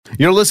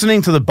You're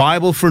listening to the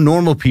Bible for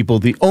Normal People,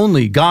 the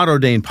only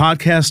God-ordained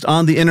podcast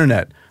on the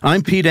internet.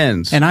 I'm Pete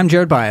Enns. And I'm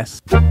Jared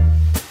Bias.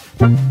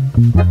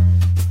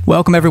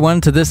 Welcome,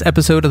 everyone, to this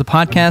episode of the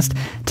podcast.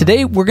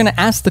 Today, we're going to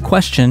ask the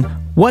question,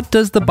 what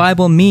does the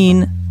Bible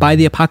mean by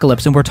the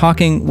apocalypse? And we're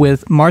talking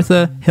with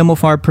Martha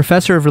Himmelfarb,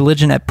 professor of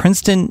religion at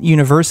Princeton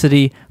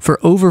University for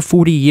over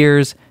 40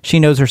 years. She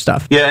knows her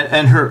stuff. Yeah,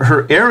 and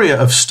her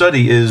area of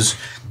study is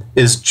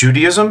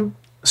Judaism,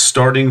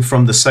 starting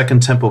from the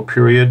Second Temple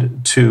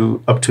period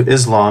up to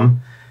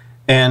Islam.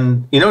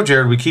 And, you know,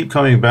 Jared, we keep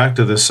coming back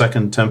to the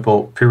Second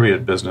Temple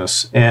period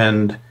business,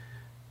 and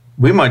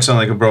we might sound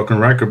like a broken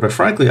record, but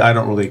frankly, I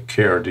don't really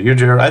care. Do you,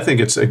 Jared? I think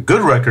it's a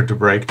good record to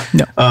break.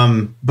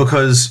 No.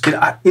 Because,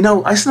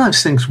 I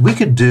sometimes think we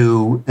could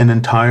do an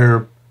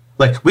entire,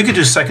 we could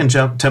do Second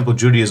Temple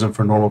Judaism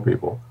for normal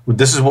people.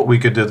 This is what we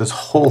could do, this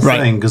whole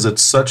thing, because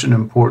it's such an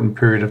important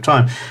period of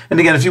time. And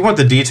again, if you want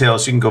the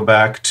details, you can go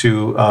back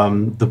to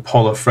the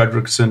Paula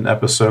Fredrickson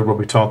episode where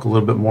we talk a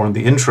little bit more in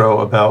the intro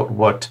about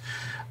what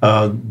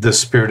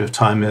this period of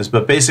time is.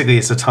 But basically,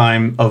 it's a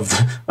time of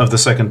the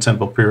Second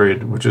Temple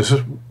period, which is,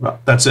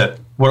 that's it.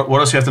 What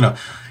else do you have to know?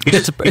 You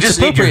just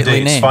need your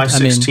dates,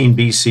 516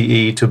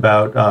 BCE to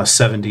about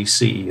 70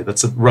 CE.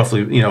 That's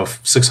roughly,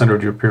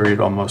 600-year period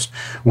almost,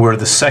 where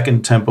the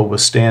Second Temple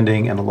was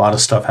standing and a lot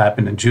of stuff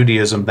happened in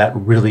Judaism that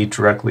really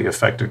directly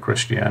affected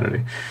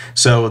Christianity.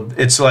 So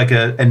it's like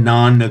a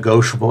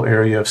non-negotiable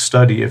area of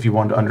study if you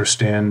want to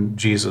understand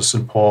Jesus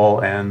and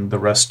Paul and the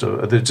rest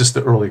of just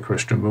the early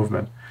Christian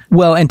movement.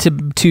 Well, and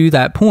to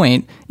that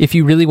point, if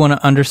you really want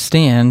to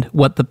understand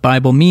what the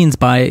Bible means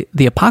by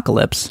the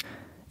apocalypse,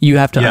 you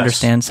have to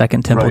understand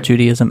Second Temple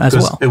Judaism as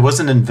well. It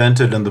wasn't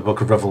invented in the book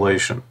of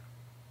Revelation.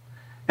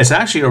 It's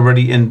actually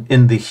already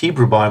in the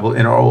Hebrew Bible,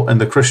 in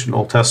the Christian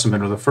Old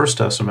Testament or the First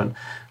Testament,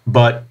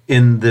 but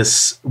in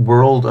this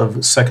world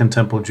of Second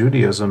Temple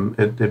Judaism,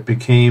 it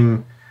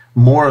became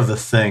more of the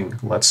thing,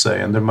 let's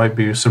say, and there might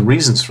be some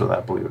reasons for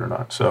that, believe it or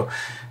not. So,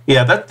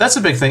 yeah, that's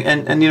a big thing.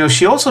 And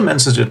she also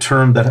mentions a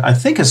term that I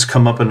think has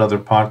come up in other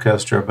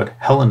podcasts, Jared, but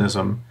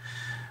Hellenism,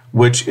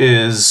 which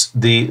is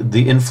the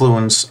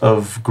influence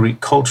of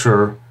Greek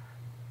culture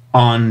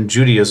on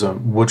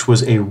Judaism, which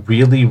was a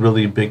really,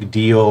 really big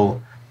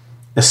deal,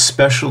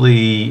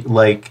 especially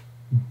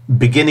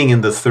beginning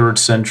in the 3rd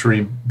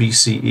century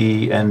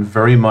BCE and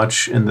very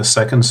much in the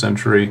 2nd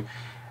century.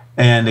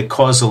 And it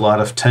caused a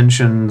lot of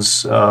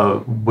tensions,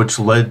 which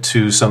led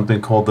to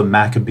something called the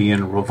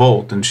Maccabean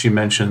Revolt. And she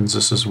mentions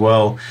this as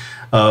well.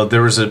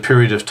 There was a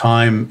period of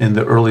time in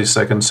the early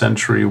 2nd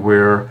century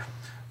where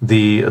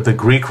the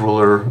Greek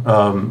ruler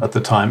at the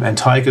time,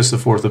 Antiochus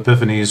IV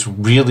Epiphanes,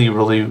 really,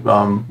 really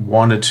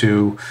wanted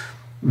to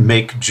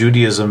make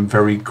Judaism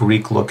very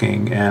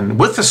Greek-looking, and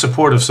with the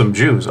support of some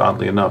Jews,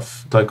 oddly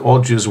enough. All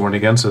Jews weren't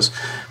against this.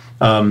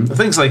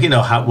 Things like,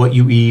 what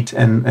you eat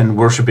and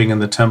worshiping in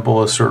the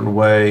temple a certain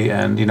way.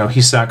 And,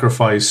 he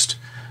sacrificed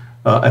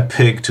a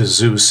pig to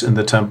Zeus in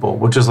the temple,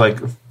 which is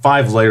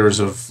 5 layers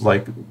of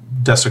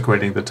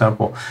desecrating the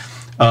temple.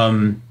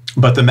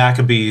 But the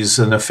Maccabees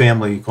and a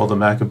family called the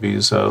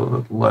Maccabees,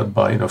 led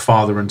by,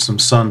 father and some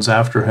sons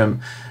after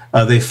him,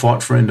 they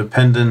fought for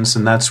independence,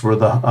 and that's where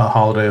the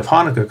holiday of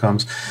Hanukkah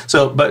comes.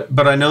 So,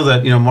 but I know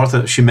that,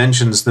 Martha, she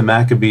mentions the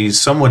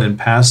Maccabees somewhat in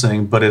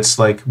passing, but it's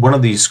one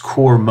of these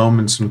core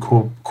moments and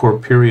core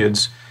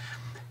periods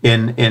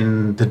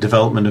in the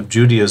development of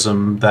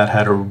Judaism that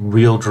had a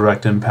real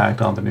direct impact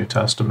on the New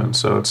Testament.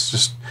 So it's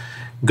just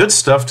good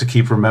stuff to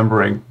keep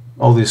remembering.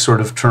 All these sort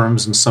of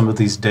terms and some of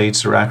these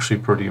dates are actually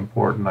pretty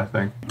important, I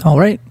think. All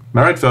right,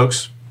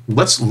 folks,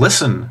 let's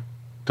listen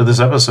to this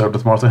episode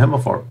with Martha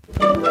Himmelfarb.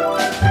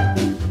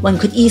 One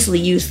could easily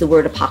use the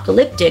word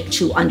apocalyptic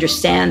to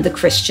understand the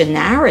Christian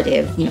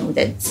narrative.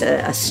 That's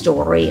a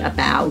story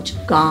about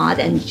God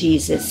and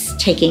Jesus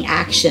taking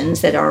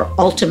actions that are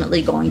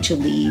ultimately going to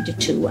lead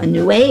to a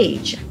new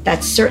age.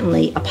 That's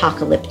certainly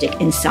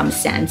apocalyptic in some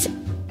sense.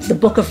 The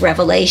book of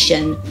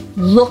Revelation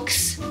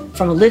looks,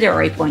 from a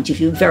literary point of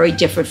view, very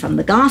different from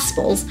the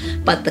Gospels,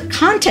 but the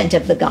content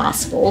of the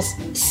Gospels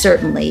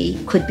certainly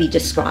could be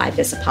described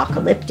as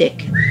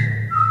apocalyptic.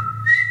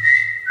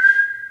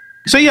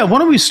 So, why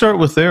don't we start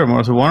with there,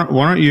 Martha? Why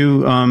don't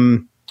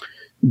you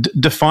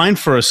define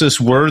for us this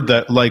word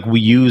that we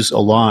use a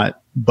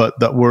lot, but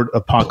that word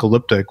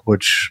apocalyptic,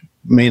 which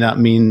may not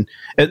mean,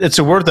 it's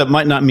a word that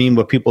might not mean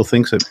what people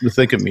think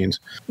it means.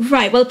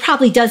 Right. Well, it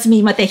probably does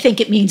mean what they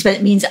think it means, but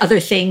it means other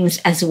things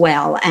as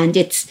well. And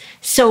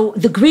so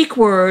the Greek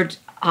word,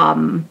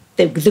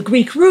 the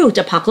Greek root,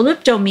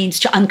 apocalypto, means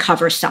to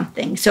uncover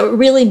something. So it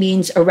really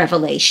means a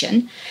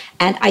revelation.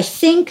 And I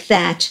think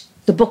that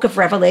the book of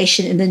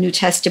Revelation in the New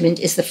Testament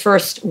is the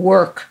first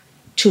work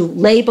to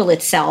label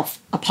itself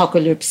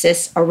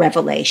apocalypsis, a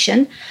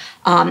revelation.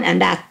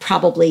 And that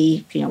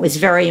probably, is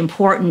very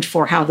important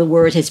for how the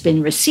word has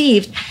been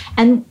received.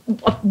 And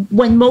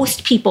when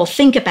most people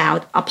think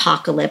about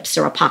apocalypse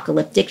or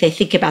apocalyptic, they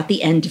think about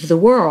the end of the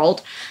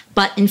world.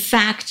 But in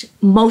fact,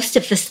 most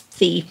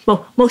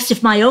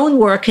of my own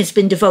work has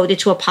been devoted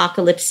to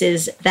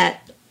apocalypses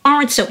that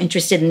aren't so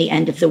interested in the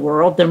end of the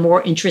world. They're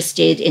more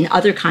interested in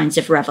other kinds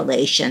of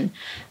revelation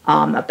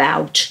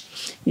about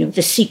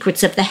the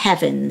secrets of the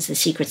heavens, the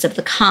secrets of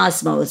the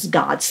cosmos,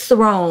 God's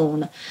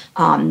throne,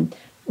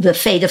 the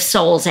fate of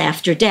souls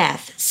after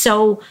death.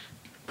 So,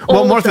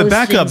 well, Martha,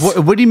 back up.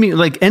 What do you mean,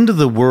 like end of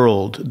the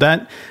world?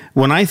 That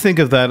when I think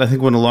of that, I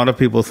think when a lot of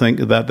people think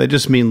of that, they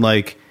just mean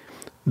like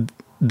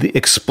the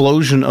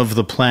explosion of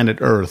the planet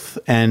Earth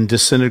and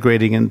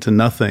disintegrating into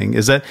nothing.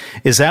 Is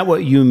that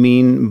what you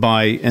mean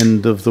by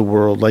end of the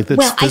world? Like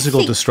that's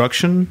physical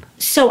destruction?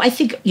 So I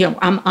think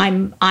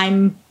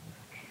I'm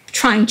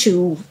trying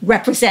to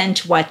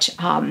represent what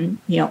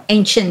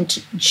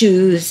ancient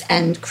Jews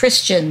and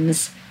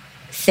Christians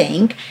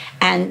think,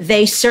 and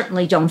they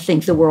certainly don't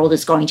think the world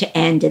is going to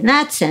end in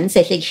that sense.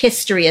 They think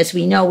history as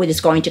we know it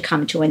is going to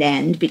come to an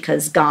end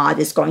because God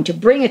is going to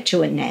bring it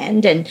to an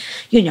end, and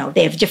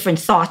they have different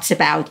thoughts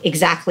about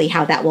exactly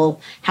how that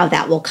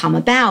will come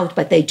about,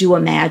 but they do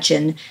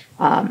imagine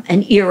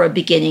an era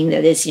beginning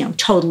that is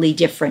totally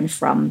different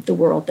from the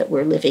world that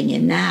we're living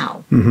in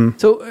now. Mm-hmm.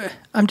 So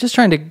I'm just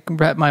trying to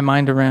wrap my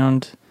mind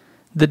around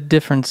the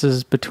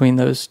differences between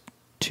those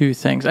two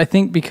things. I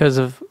think because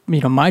of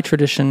my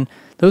tradition,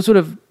 those would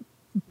have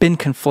been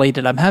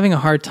conflated. I'm having a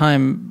hard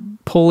time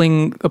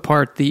pulling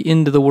apart the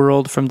end of the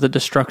world from the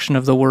destruction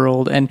of the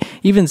world. And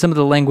even some of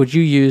the language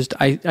you used,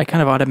 I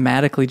kind of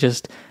automatically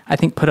I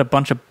think put a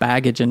bunch of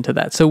baggage into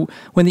that. So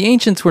when the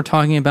ancients were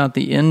talking about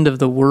the end of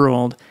the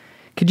world,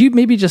 could you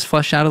maybe just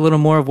flesh out a little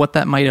more of what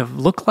that might have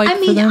looked like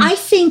for them? I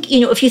think,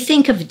 if you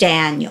think of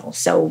Daniel,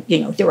 so,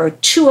 there are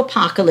 2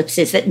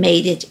 apocalypses that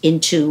made it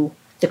into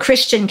the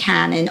Christian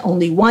canon,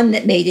 only one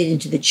that made it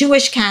into the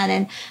Jewish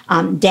canon,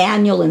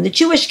 Daniel in the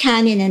Jewish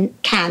canon,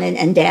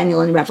 and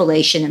Daniel in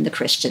Revelation in the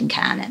Christian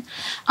canon.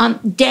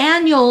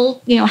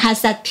 Daniel,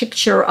 has that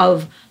picture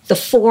of the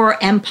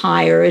 4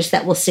 empires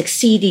that will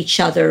succeed each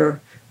other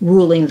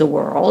ruling the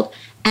world.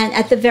 And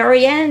at the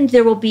very end,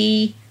 there will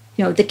be,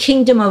 the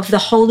kingdom of the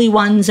holy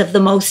ones of the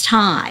Most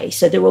High.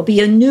 So there will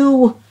be a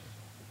new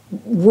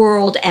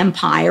world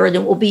empire, and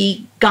it will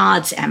be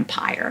God's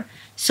empire.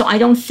 So I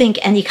don't think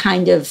any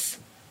kind of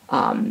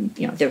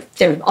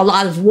there a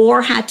lot of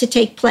war had to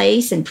take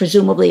place, and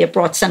presumably it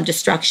brought some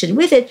destruction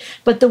with it,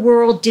 but the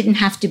world didn't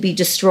have to be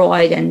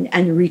destroyed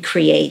and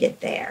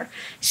recreated there.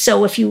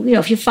 So if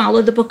you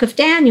follow the book of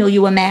Daniel,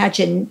 you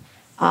imagine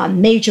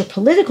major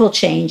political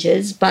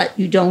changes, but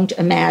you don't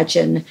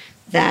imagine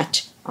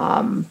that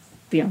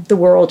the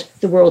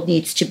world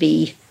needs to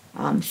be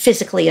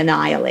physically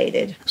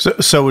annihilated.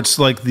 So it's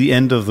like the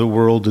end of the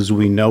world as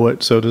we know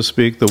it, so to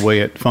speak, the way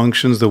it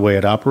functions, the way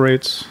it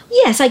operates?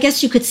 Yes, I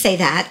guess you could say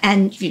that.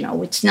 And,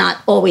 it's not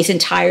always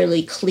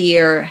entirely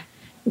clear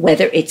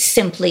whether it's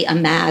simply a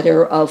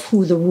matter of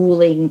who the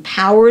ruling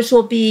powers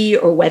will be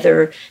or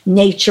whether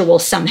nature will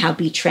somehow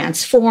be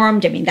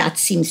transformed. I mean, that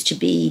seems to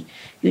be,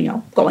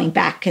 going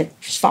back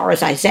as far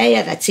as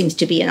Isaiah, that seems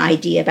to be an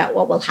idea about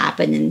what will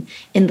happen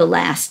in the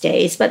last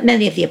days. But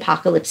many of the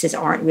apocalypses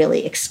aren't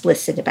really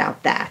explicit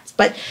about that.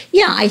 But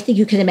yeah, I think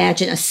you can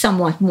imagine a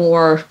somewhat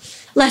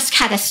less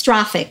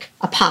catastrophic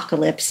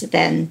apocalypse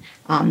than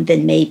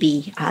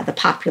maybe the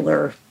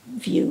popular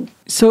view.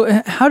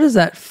 So how does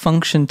that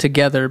function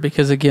together?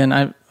 Because again,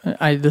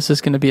 I this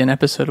is going to be an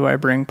episode where I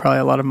bring probably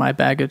a lot of my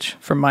baggage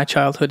from my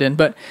childhood in,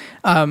 but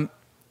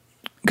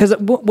because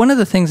one of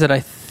the things that I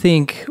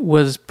think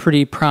was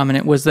pretty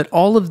prominent was that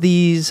all of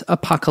these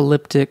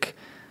apocalyptic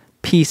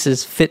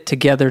pieces fit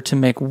together to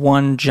make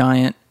one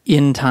giant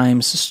end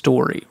times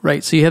story,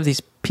 right? So you have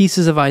these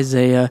pieces of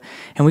Isaiah,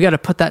 and we got to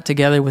put that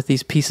together with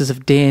these pieces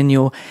of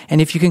Daniel.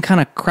 And if you can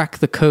kind of crack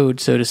the code,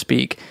 so to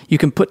speak, you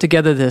can put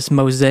together this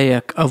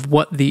mosaic of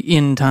what the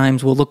end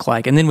times will look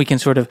like. And then we can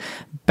sort of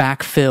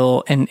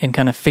backfill and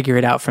kind of figure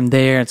it out from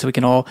there. And so we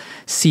can all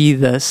see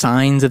the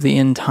signs of the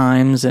end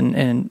times.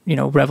 And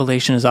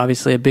Revelation is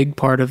obviously a big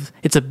part of,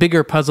 it's a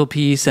bigger puzzle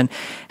piece. And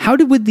how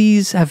would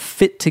these have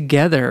fit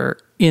together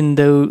in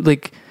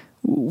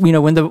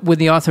when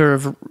the author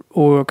of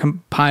or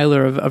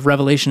compiler of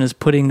Revelation is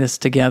putting this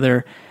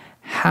together,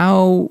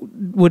 how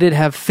would it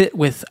have fit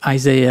with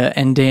Isaiah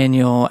and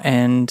Daniel?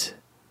 And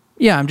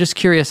yeah, I'm just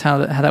curious how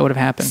that would have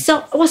happened.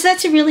 So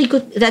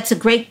that's a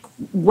great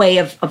way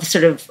of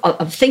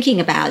thinking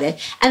about it.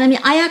 And I mean,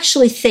 I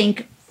actually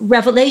think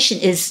Revelation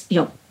is,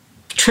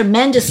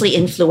 tremendously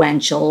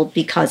influential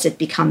because it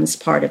becomes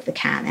part of the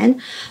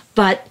canon,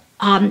 but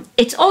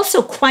it's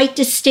also quite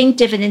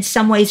distinctive and in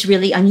some ways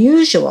really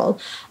unusual.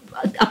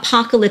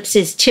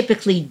 Apocalypses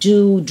typically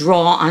do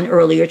draw on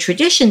earlier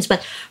traditions,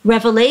 but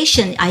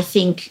Revelation, I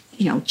think,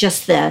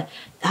 just the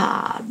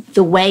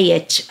way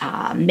it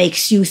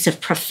makes use of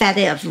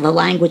the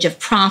language of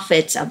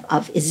prophets,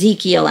 of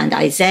Ezekiel and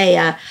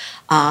Isaiah,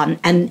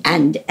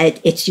 and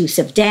its use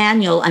of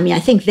Daniel. I mean, I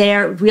think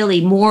they're really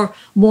more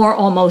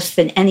almost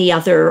than any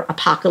other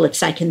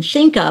apocalypse I can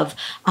think of.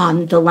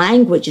 The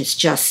language is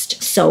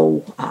just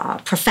so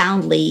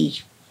profoundly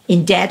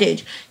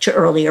indebted to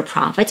earlier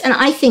prophets. And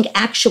I think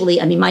actually,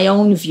 my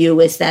own view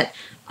is that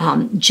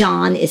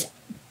John is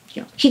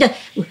he does.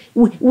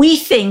 We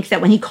think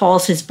that when he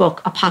calls his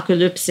book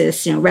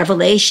Apocalypsis,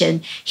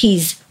 Revelation,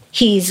 he's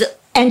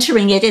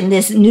entering it in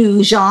this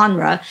new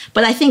genre.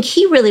 But I think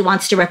he really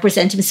wants to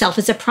represent himself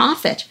as a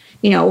prophet.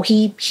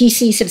 He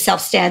sees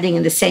himself standing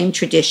in the same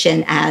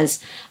tradition as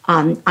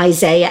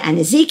Isaiah and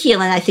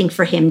Ezekiel, and I think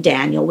for him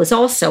Daniel was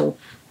also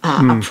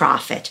a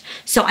prophet.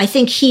 So I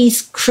think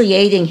he's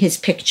creating his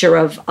picture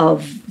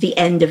of the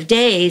end of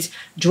days,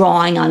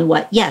 drawing on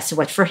what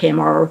for him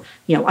are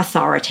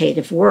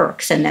authoritative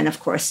works. And then, of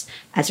course,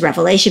 as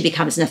Revelation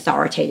becomes an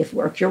authoritative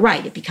work, you're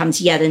right, it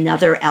becomes yet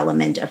another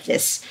element of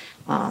this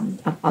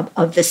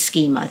of the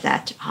schema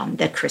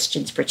that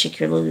Christians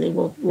particularly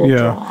will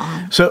draw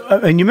on. So,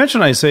 and you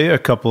mentioned Isaiah a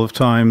couple of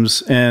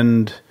times,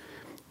 and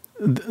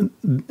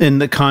in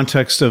the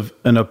context of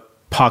an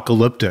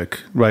apocalyptic,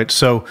 right?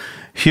 So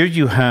here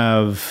you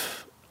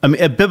have,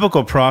 a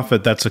biblical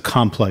prophet, that's a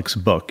complex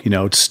book.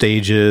 It's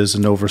stages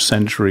and over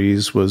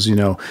centuries was,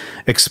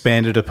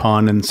 expanded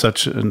upon and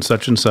such and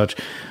such and such.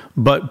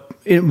 But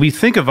we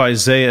think of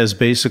Isaiah as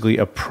basically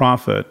a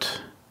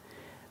prophet,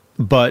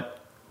 but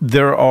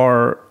there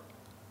are,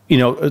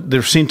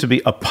 there seem to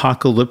be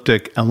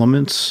apocalyptic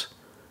elements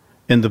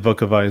in the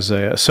book of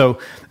Isaiah. So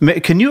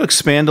can you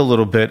expand a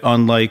little bit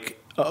on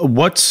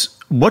what's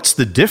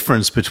the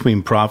difference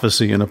between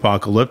prophecy and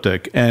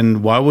apocalyptic,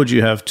 and why would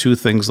you have two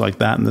things like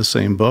that in the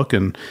same book?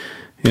 And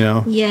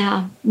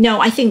Yeah, no,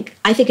 I think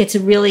it's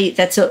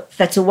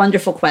that's a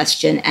wonderful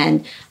question,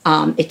 and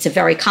it's a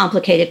very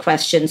complicated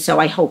question. So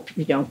I hope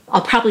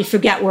I'll probably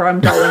forget where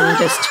I'm going and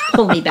just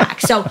pull me back.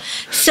 So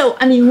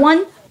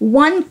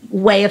one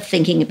way of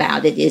thinking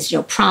about it is,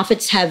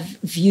 prophets have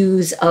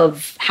views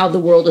of how the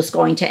world is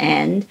going to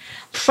end.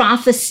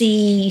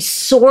 Prophecy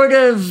sort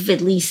of,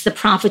 at least the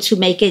prophets who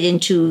make it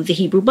into the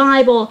Hebrew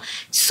Bible,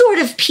 sort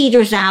of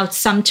peters out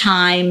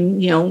sometime,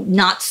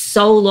 not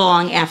so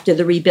long after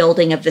the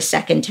rebuilding of the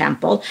Second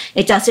Temple.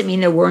 It doesn't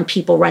mean there weren't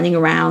people running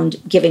around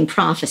giving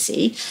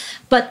prophecy.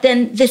 But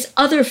then this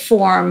other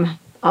form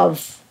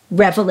of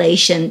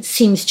revelation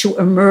seems to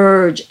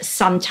emerge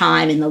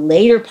sometime in the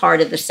later part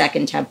of the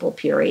Second Temple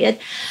period.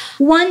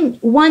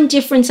 One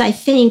difference I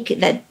think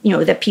that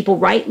that people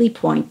rightly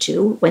point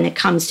to when it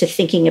comes to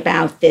thinking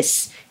about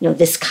this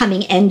this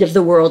coming end of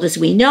the world as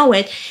we know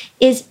it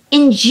is,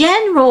 in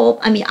general,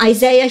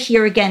 Isaiah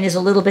here again is a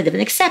little bit of an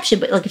exception,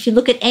 but if you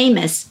look at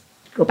Amos,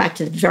 go back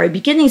to the very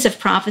beginnings of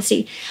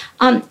prophecy,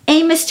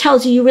 Amos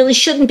tells you really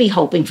shouldn't be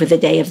hoping for the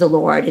day of the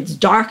Lord. It's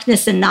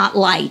darkness and not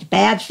light.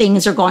 Bad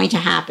things are going to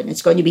happen.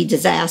 It's going to be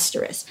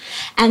disastrous.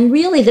 And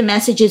really the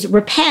message is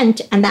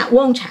repent, and that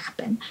won't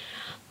happen.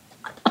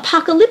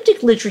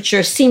 Apocalyptic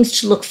literature seems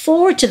to look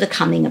forward to the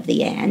coming of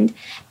the end,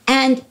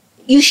 and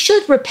you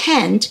should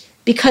repent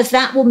because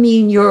that will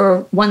mean you're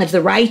one of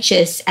the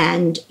righteous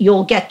and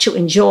you'll get to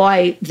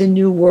enjoy the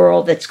new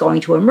world that's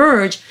going to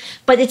emerge.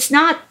 But it's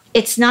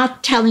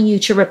not telling you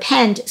to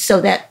repent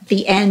so that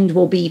the end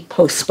will be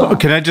postponed.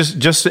 Can I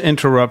just to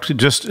interrupt,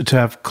 just to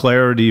have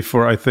clarity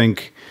for, I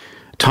think,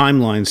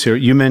 timelines here.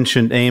 You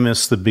mentioned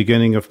Amos, the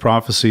beginning of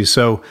prophecy.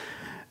 So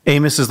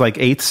Amos is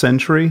 8th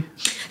century?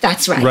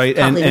 That's right. Right,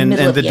 and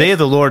the day of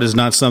the Lord is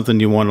not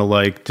something you want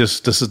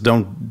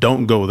to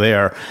don't go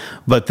there.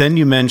 But then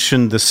you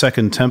mentioned the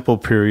Second Temple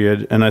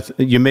period, and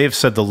you may have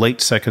said the late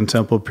Second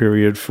Temple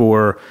period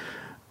for,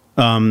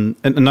 and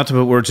not to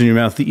put words in your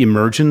mouth, the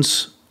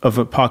emergence of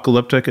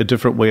apocalyptic, a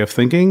different way of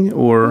thinking,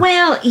 or?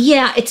 Well,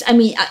 yeah,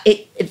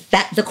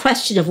 the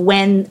question of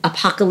when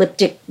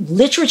apocalyptic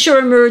literature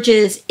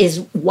emerges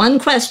is one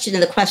question,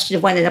 and the question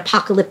of when an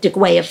apocalyptic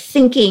way of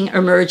thinking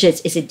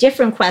emerges is a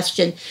different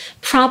question.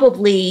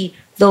 Probably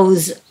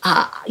those,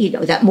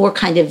 that more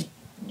kind of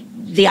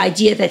the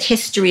idea that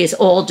history is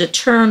all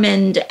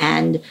determined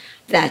and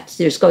that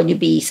there's going to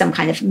be some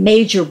kind of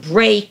major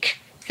break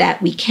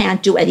that we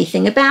can't do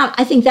anything about.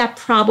 I think that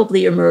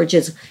probably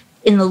emerges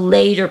in the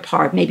later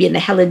part, maybe in the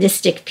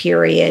Hellenistic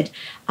period.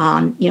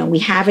 We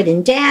have it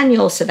in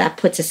Daniel, so that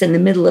puts us in the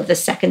middle of the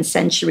 2nd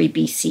century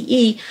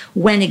BCE.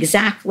 When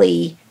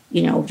exactly,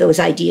 those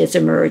ideas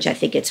emerge, I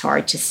think it's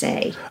hard to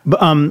say. But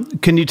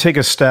can you take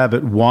a stab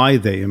at why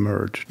they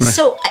emerged?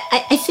 So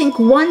I think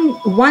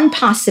one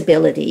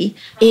possibility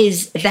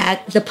is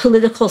that the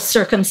political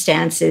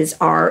circumstances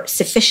are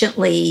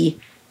sufficiently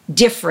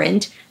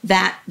different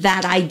that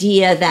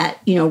idea that,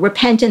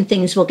 repent and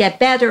things will get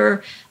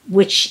better,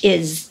 which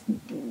is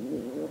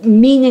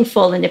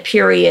meaningful in a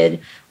period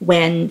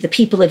when the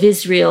people of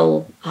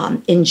Israel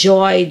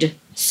enjoyed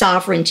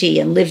sovereignty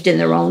and lived in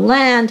their own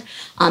land.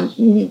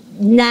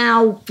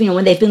 Now,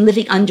 when they've been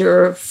living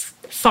under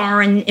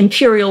foreign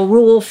imperial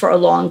rule for a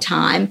long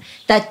time,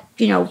 that,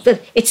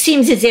 it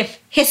seems as if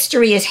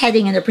history is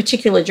heading in a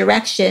particular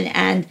direction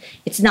and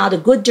it's not a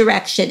good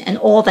direction, and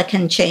all that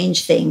can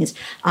change things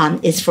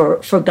is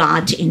for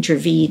God to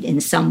intervene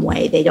in some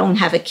way. They don't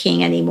have a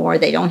king anymore.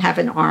 They don't have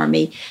an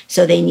army.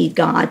 So they need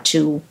God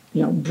to,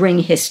 bring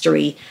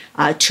history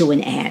to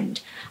an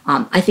end.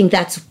 I think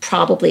that's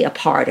probably a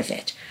part of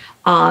it.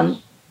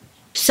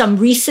 Some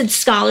recent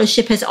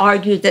scholarship has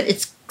argued that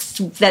it's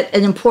that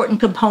an important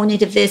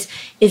component of this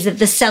is that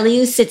the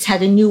Seleucids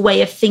had a new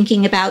way of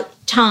thinking about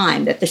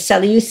time, that the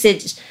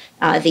Seleucids,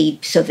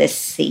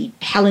 the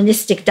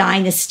Hellenistic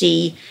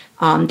dynasty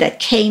that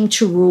came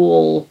to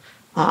rule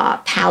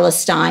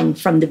Palestine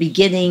from the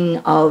beginning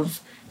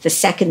of the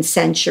 2nd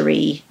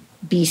century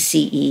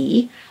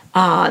BCE,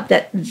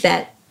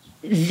 that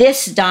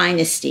this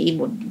dynasty,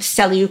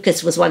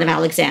 Seleucus was one of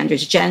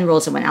Alexander's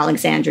generals, and when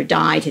Alexander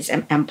died, his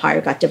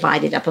empire got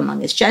divided up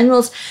among his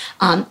generals.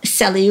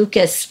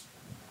 Seleucus,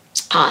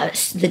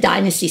 the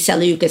dynasty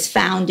Seleucus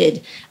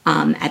founded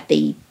at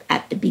the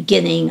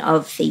beginning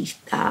of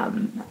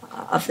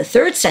the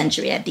 3rd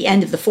century, at the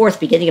end of the 4th,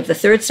 beginning of the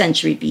 3rd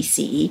century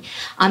BCE,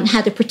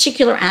 had a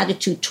particular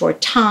attitude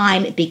toward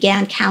time. It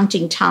began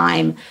counting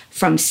time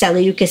from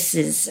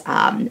Seleucus's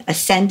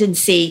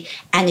ascendancy,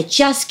 and it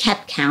just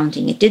kept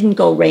counting. It didn't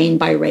go reign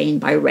by reign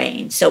by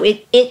reign. So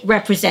it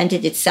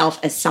represented itself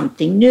as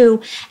something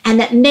new, and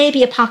that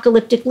maybe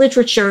apocalyptic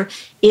literature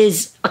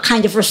is a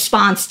kind of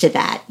response to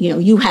that.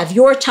 You have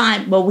your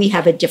time, well, we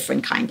have a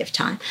different kind of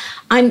time.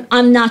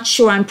 I'm not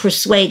sure I'm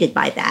persuaded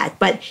by that,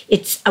 but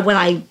it's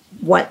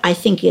what I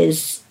think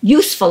is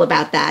useful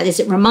about that is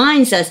it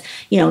reminds us,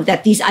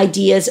 that these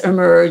ideas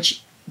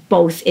emerge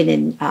both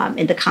in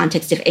the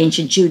context of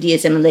ancient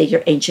Judaism and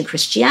later ancient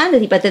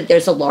Christianity, but that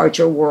there's a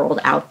larger world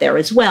out there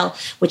as well,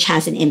 which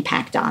has an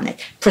impact on it.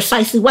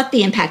 Precisely what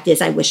the impact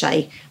is, I wish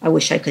I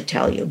could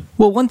tell you.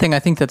 Well, one thing I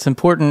think that's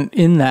important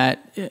in that,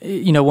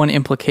 one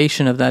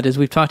implication of that is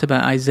we've talked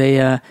about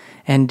Isaiah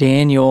and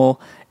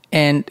Daniel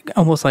and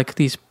almost like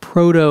these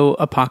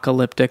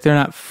proto-apocalyptic. They're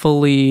not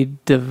fully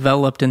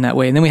developed in that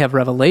way. And then we have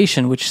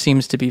Revelation, which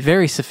seems to be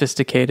very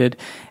sophisticated.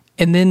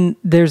 And then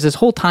there's this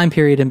whole time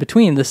period in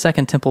between, the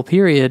Second Temple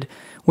period,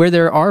 where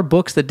there are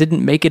books that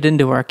didn't make it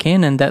into our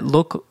canon that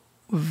look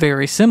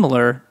very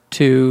similar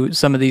to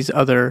some of these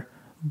other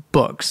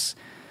books.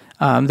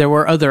 There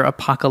were other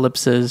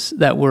apocalypses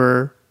that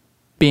were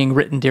being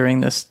written during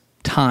this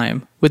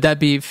time. Would that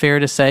be fair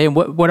to say? And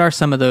what are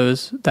some of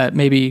those that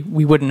maybe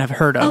we wouldn't have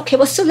heard of? Okay,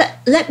 well, so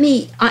let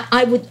me,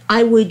 I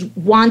would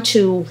want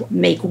to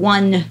make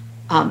one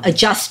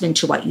adjustment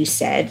to what you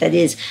said. That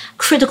is,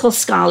 critical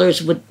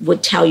scholars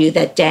would tell you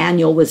that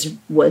Daniel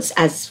was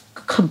as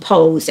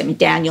composed. I mean,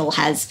 Daniel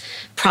has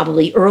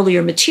probably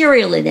earlier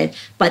material in it,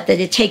 but that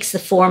it takes the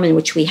form in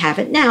which we have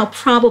it now,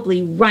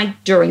 probably right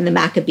during the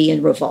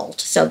Maccabean revolt.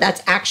 So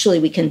that's actually,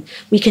 we can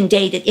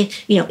date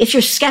it. If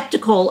you're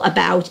skeptical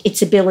about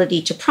its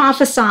ability to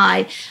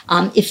prophesy,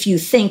 if you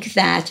think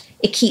that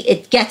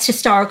it gets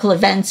historical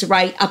events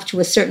right up to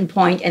a certain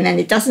point, and then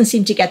it doesn't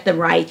seem to get them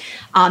right,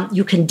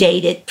 you can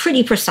date it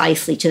pretty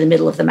precisely to the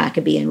middle of the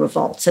Maccabean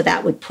revolt. So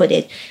that would put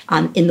it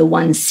in the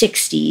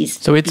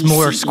 160s. So it's BCE.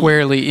 More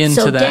squarely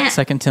into that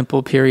Second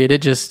Temple period.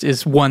 It just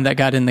is one that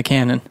got in the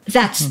canon.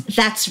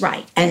 That's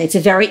right. And it's a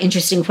very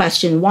interesting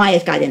question why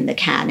it got in the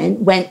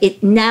canon, when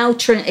it now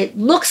it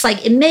looks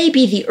like it may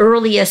be the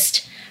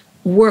earliest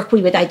work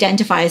we would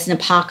identify as an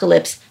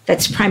apocalypse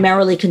that's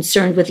primarily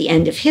concerned with the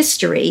end of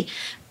history,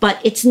 but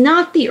it's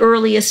not the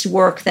earliest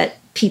work that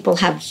people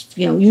have,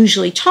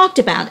 usually talked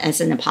about as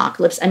an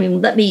apocalypse. I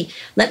mean, let me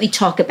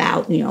talk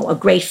about, a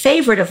great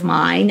favorite of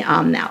mine,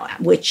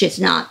 which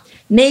is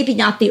maybe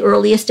not the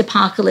earliest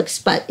apocalypse,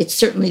 but it's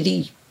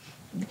certainly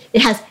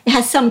it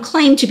has some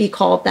claim to be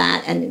called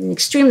that, and an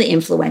extremely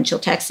influential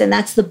text, and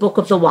that's the Book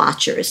of the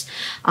Watchers.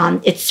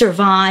 It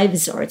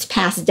survives, or it's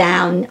passed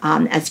down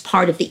as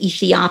part of the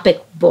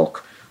Ethiopic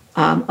book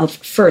of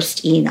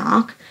First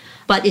Enoch,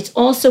 but it's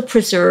also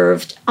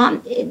preserved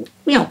in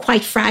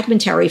quite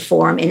fragmentary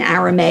form in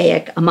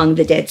Aramaic among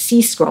the Dead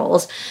Sea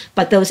Scrolls.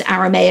 But those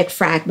Aramaic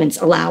fragments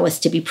allow us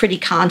to be pretty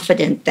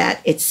confident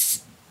that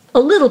it's a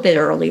little bit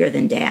earlier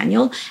than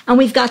Daniel, and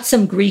we've got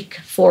some Greek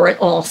for it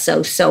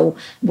also, so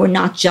we're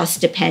not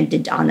just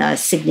dependent on a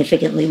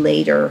significantly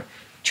later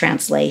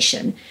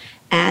translation.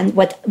 And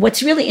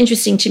what's really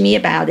interesting to me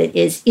about it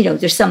is,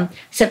 there's some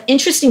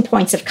interesting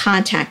points of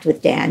contact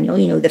with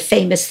Daniel. The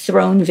famous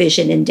throne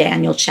vision in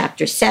Daniel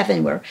chapter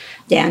 7, where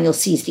Daniel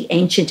sees the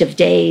Ancient of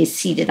Days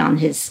seated on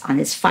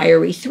his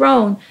fiery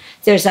throne.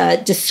 There's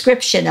a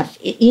description of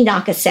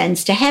Enoch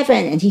ascends to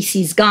heaven and he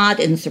sees God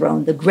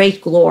enthroned, the great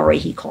glory,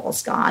 he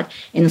calls God,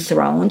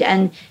 enthroned.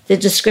 And the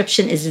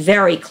description is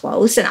very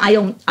close. And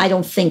I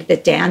don't think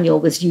that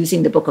Daniel was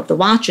using the Book of the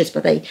Watchers,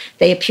 but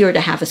they appear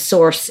to have a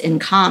source in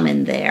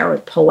common there, a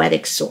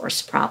poetic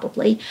source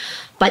probably.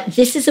 But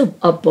this is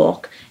a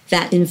book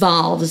that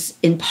involves,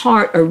 in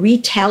part, a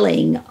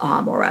retelling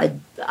or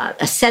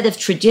a set of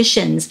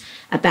traditions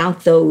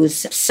about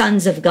those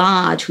sons of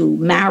God who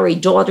marry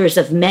daughters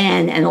of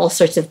men, and all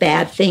sorts of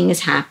bad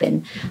things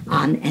happen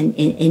and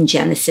in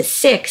Genesis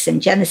 6.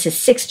 And Genesis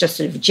 6 just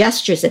sort of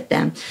gestures at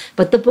them.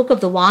 But the Book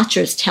of the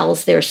Watchers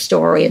tells their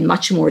story in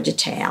much more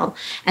detail.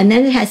 And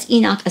then it has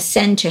Enoch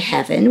ascend to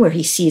heaven, where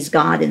he sees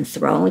God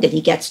enthroned, and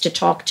he gets to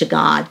talk to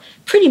God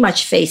pretty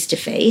much face to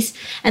face.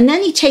 And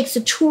then he takes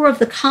a tour of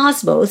the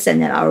cosmos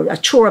and a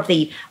tour of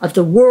the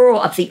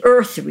world, of the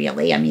earth,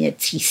 really. I mean,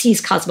 he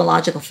sees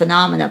cosmological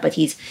phenomena, but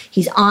he's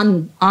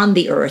on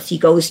the earth. He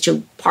goes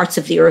to parts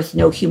of the earth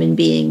no human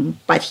being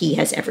but he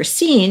has ever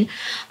seen,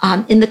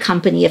 in the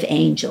company of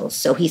angels.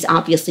 So he's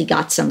obviously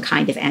got some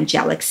kind of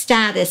angelic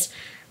status,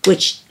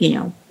 which,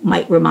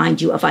 might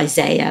remind you of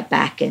Isaiah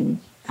back in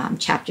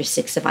chapter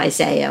 6 of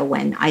Isaiah,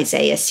 when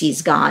Isaiah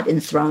sees God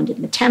enthroned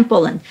in the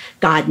temple and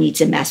God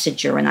needs a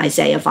messenger, and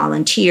Isaiah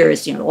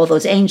volunteers, all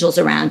those angels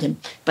around him,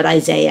 but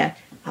Isaiah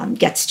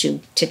gets to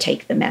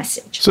take the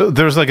message. So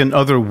there's like an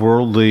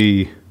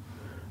otherworldly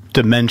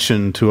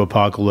dimension to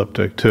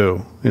Apocalyptic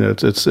too.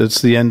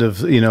 It's the end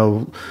of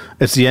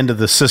it's the end of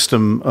the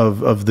system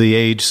of the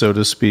age, so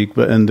to speak.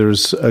 And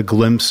there's a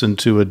glimpse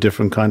into a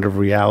different kind of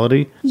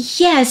reality.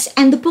 Yes,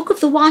 and the Book of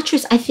the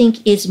Watchers, I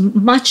think, is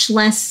much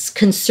less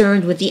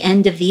concerned with the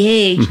end of the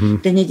age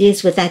than it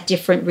is with that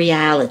different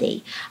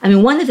reality. I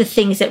mean, one of the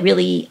things that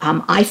really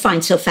I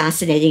find so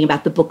fascinating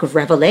about the Book of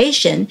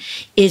Revelation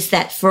is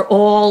that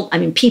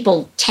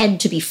people tend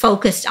to be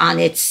focused on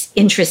its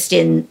interest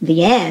in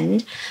the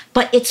end,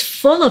 but it's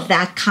full of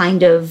that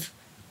kind of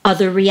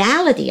other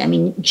reality. I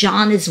mean,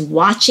 John is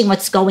watching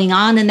what's going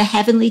on in the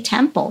heavenly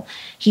temple.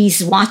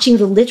 He's watching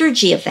the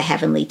liturgy of the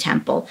heavenly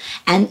temple.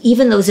 And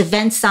even those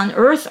events on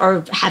earth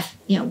have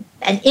an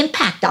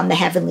impact on the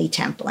heavenly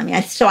temple. I mean,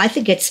 I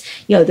think it's,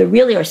 there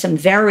really are some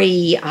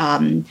very,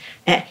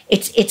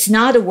 it's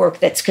not a work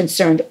that's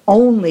concerned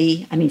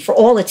only, for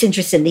all its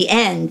interest in the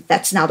end,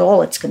 that's not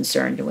all it's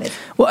concerned with.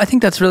 Well, I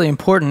think that's really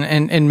important.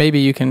 And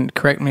maybe you can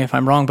correct me if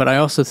I'm wrong, but I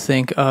also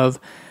think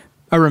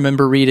I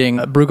remember reading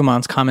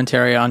Brueggemann's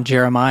commentary on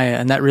Jeremiah,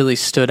 and that really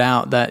stood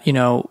out that,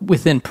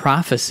 within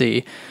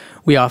prophecy,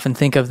 we often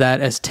think of that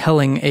as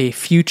telling a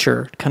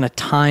future, kind of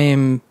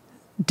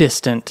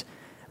time-distant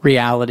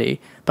reality.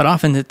 But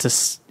often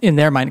it's, in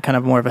their mind, kind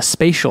of more of a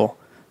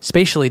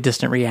spatially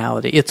distant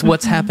reality. It's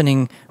what's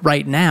happening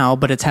right now,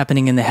 but it's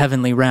happening in the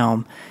heavenly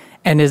realm.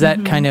 And is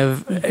that kind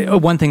of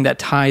one thing that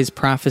ties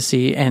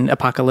prophecy and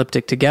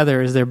apocalyptic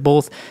together, is they're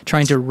both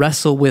trying to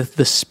wrestle with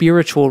the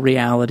spiritual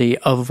reality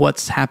of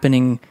what's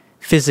happening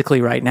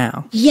physically right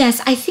now?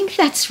 Yes, I think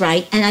that's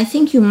right. And I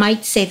think you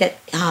might say that,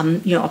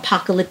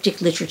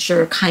 apocalyptic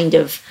literature kind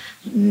of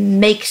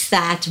makes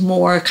that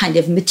more kind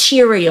of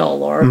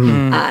material, or,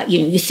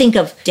 you think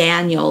of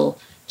Daniel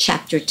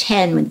chapter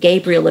 10, when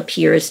Gabriel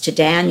appears to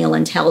Daniel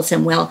and tells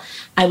him, well,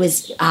 I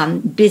was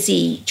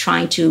busy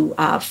trying to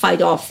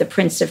fight off the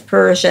prince of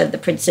Persia, the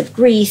prince of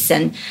Greece,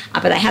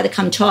 but I had to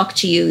come talk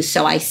to you,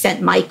 so I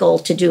sent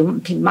Michael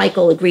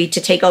Michael agreed to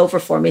take over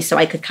for me so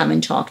I could come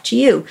and talk to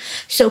you.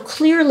 So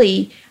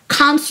clearly,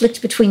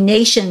 conflict between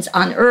nations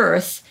on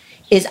earth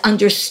is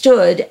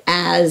understood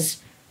as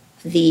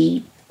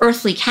the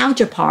earthly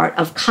counterpart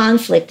of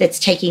conflict that's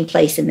taking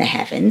place in the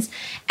heavens,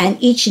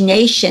 and each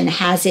nation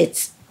has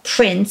its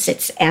prince,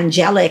 its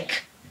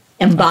angelic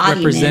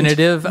embodiment,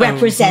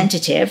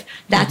 representative.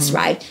 That's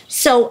right.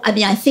 So,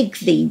 I think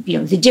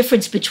the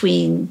difference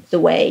between the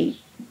way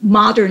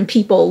modern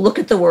people look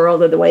at the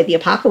world or the way the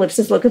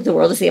apocalypses look at the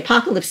world is the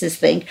apocalypses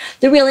think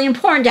the really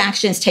important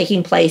action is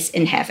taking place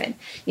in heaven.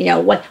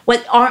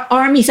 What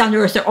armies on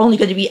earth are only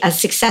going to be as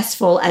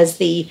successful as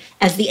the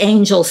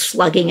angels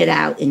slugging it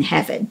out in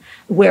heaven.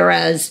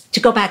 Whereas, to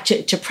go back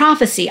to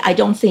prophecy, I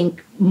don't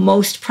think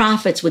most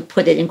prophets would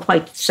put it in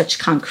quite such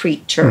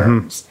concrete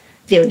terms.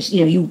 There's,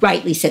 you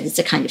rightly said it's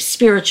a kind of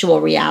spiritual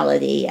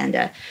reality and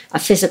a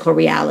physical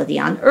reality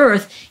on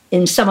earth.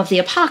 In some of the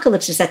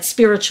apocalypses, that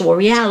spiritual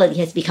reality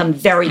has become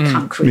very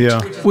concrete.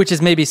 Yeah. Which is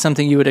maybe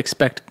something you would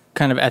expect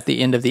kind of at the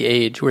end of the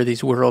age, where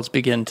these worlds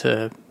begin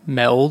to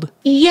meld.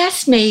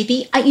 Yes,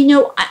 maybe. I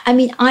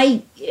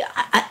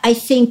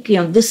think,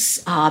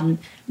 this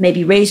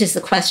maybe raises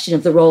the question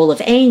of the role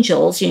of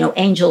angels.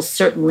 Angels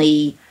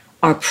certainly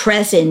are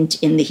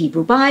present in the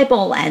Hebrew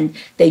Bible, and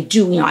they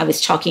do, I was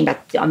talking about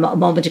a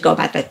moment ago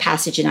about that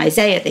passage in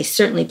Isaiah. They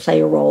certainly play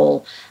a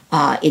role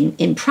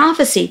in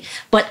prophecy,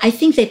 but I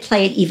think they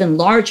play an even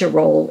larger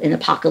role in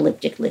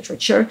apocalyptic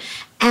literature.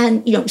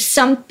 And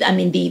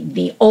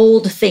the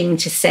old thing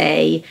to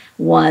say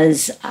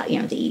was the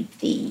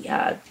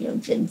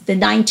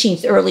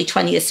 19th, early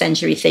 20th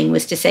century thing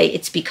was to say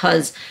it's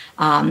because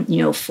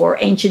for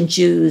ancient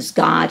Jews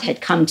God had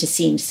come to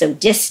seem so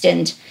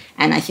distant,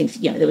 and I think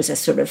there was a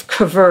sort of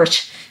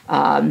covert,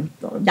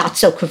 not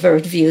so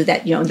covert view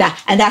that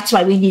and that's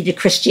why we needed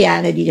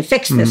Christianity to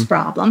fix this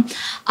problem.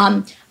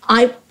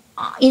 I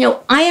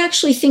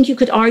actually think you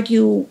could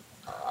argue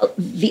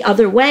the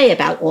other way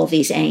about all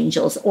these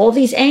angels. All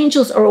these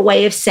angels are a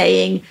way of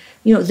saying,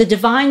 the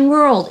divine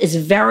world is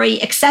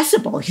very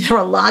accessible. There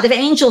are a lot of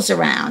angels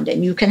around,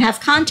 and you can have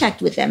contact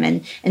with them.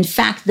 And in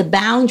fact, the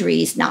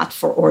boundaries, not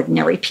for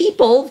ordinary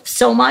people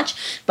so much,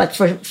 but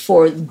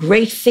for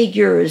great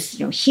figures,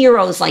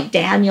 heroes like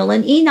Daniel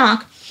and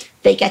Enoch,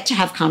 they get to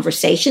have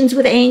conversations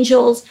with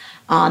angels.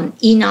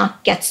 Enoch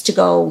gets to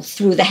go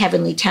through the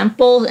heavenly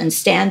temple and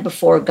stand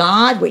before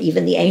God, where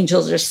even the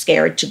angels are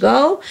scared to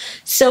go.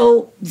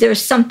 So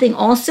there's something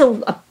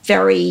also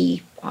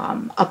very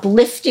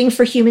uplifting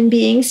for human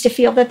beings to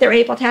feel that they're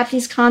able to have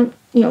these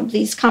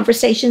these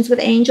conversations with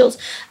angels.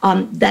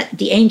 That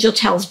the angel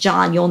tells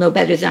John, "You'll know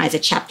better than I," is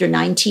at chapter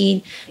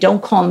 19.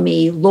 "Don't call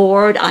me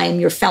Lord, I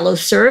am your fellow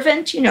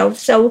servant."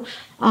 So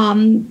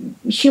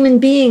human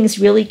beings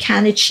really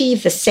can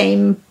achieve the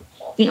same,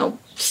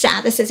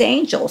 status as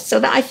angels. So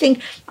that I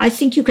think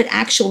you could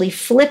actually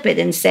flip it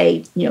and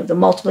say, the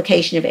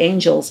multiplication of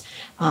angels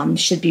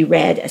should be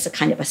read as a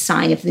kind of a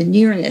sign of the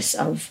nearness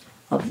of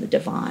the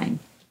divine.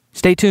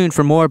 Stay tuned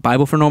for more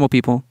Bible for Normal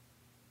People.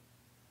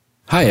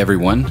 Hi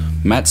everyone,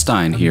 Matt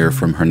Stein here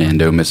from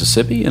Hernando,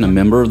 Mississippi, and a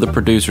member of the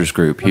producers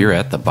group here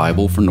at the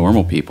Bible for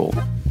Normal People.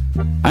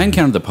 I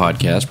encountered the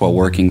podcast while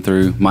working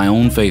through my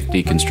own faith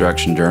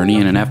deconstruction journey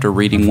and after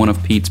reading one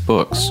of Pete's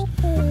books.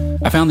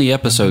 I found the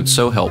episode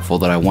so helpful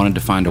that I wanted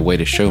to find a way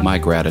to show my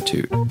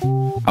gratitude.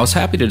 I was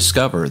happy to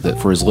discover that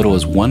for as little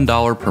as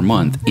 $1 per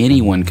month,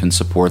 anyone can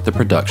support the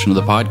production of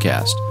the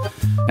podcast.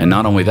 And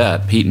not only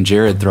that, Pete and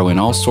Jared throw in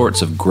all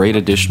sorts of great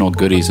additional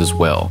goodies as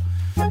well.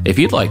 If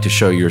you'd like to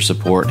show your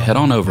support, head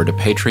on over to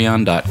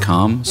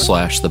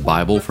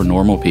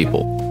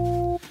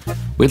patreon.com/thebiblefornormalpeople.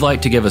 We'd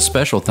like to give a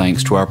special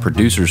thanks to our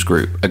producers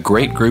group, a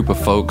great group of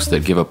folks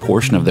that give a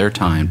portion of their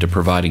time to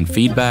providing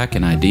feedback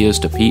and ideas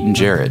to Pete and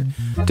Jared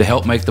to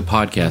help make the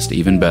podcast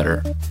even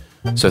better.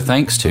 So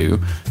thanks to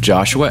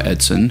Joshua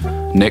Edson,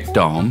 Nick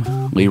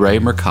Daum, Lee Ray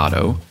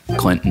Mercado,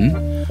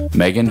 Clinton,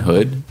 Megan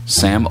Hood,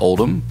 Sam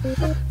Oldham,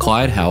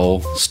 Clyde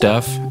Howell,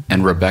 Steph,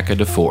 and Rebecca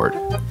DeFord.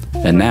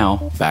 And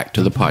now, back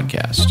to the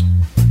podcast.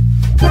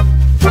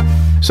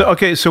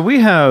 So we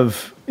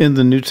have, in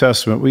the New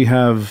Testament, we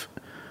have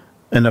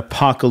an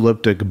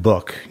apocalyptic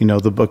book,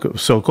 the book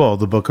of, so-called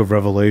the book of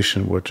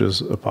Revelation, which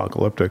is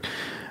apocalyptic.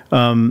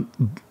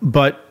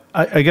 But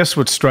I guess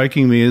what's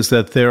striking me is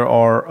that there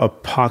are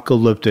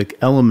apocalyptic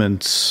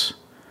elements,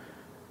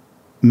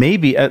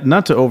 maybe,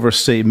 not to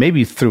overstate,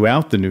 maybe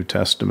throughout the New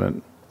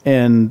Testament.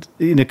 And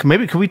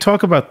maybe could we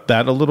talk about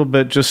that a little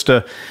bit, just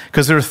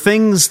because there are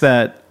things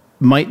that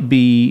might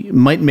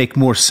make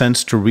more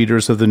sense to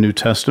readers of the New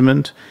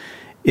Testament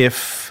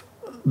if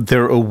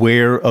they're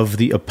aware of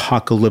the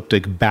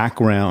apocalyptic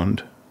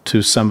background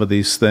to some of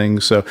these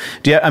things. So,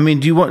 do you have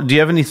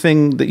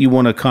anything that you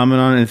want to comment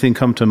on? Anything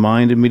come to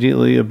mind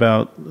immediately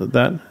about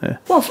that?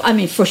 Well,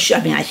 for sure.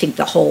 I think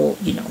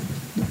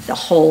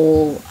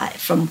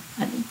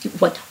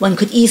what one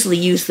could easily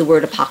use the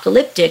word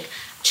apocalyptic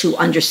to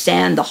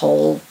understand the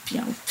whole,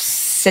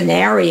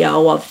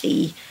 scenario of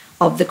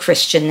the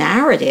Christian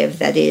narrative.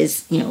 That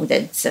is,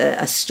 that's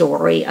a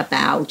story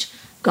about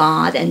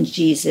God and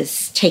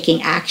Jesus taking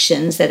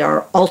actions that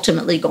are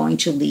ultimately going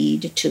to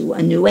lead to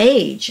a new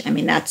age.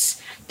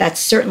 That's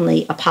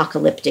certainly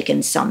apocalyptic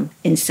in some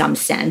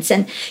sense.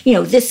 And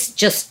this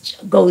just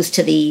goes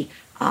to the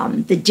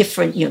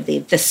different,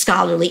 the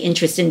scholarly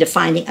interest in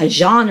defining a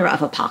genre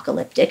of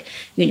apocalyptic.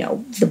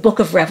 The book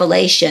of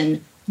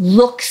Revelation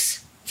looks,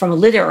 from a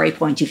literary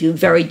point of view,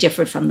 very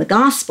different from the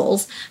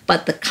Gospels,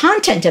 but the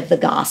content of the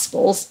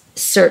Gospels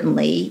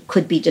certainly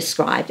could be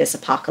described as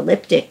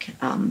apocalyptic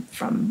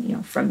from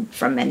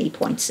many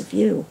points of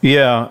view.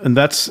 Yeah, and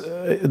that's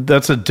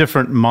a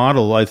different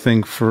model, I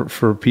think,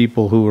 for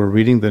people who are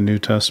reading the New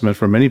Testament.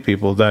 For many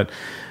people, that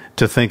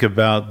to think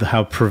about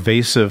how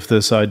pervasive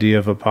this idea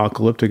of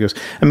apocalyptic is.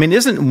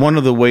 Isn't one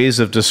of the ways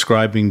of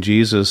describing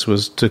Jesus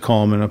was to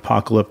call him an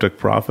apocalyptic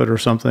prophet or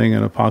something,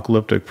 an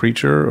apocalyptic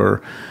preacher,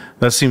 or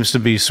that seems to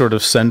be sort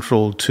of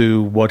central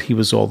to what he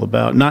was all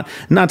about.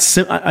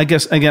 I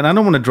guess, again, I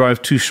don't want to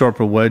drive too sharp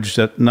a wedge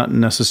that not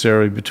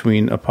necessarily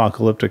between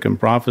apocalyptic and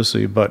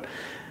prophecy, but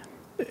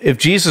if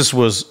Jesus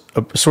was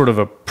a sort of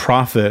a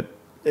prophet,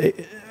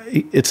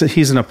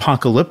 he's an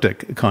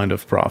apocalyptic kind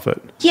of prophet.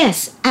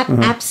 Yes,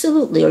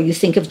 absolutely. Or you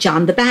think of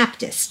John the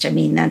Baptist.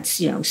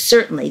 That's,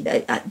 certainly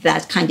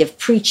that kind of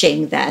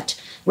preaching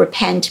that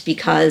repent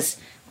because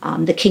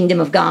the kingdom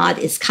of God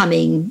is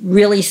coming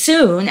really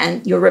soon,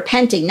 and you're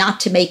repenting not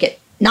to make it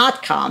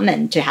not come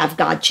and to have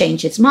God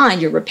change his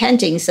mind. You're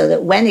repenting so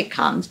that when it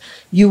comes,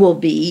 you will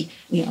be,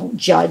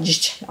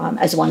 judged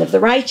as one of the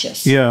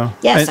righteous. Yeah.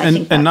 Yes,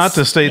 and not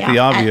to state the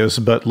obvious,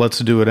 but let's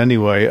do it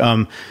anyway.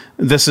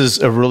 This is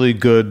a really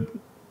good,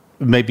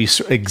 maybe,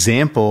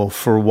 example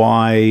for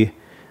why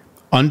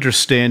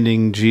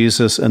understanding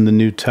Jesus and the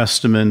New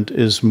Testament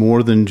is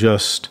more than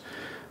just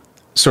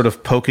sort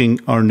of poking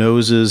our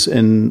noses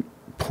in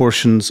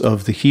portions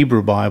of the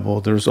Hebrew Bible.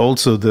 There's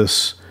also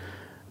this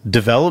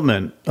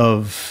development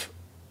of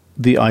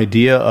the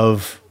idea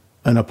of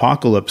an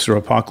apocalypse or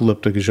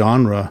apocalyptic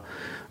genre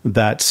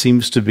that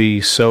seems to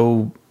be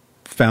so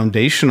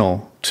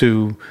foundational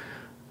to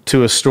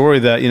a story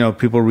that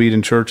people read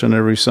in church on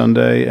every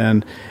Sunday,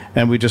 and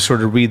we just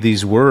sort of read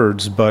these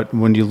words. But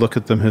when you look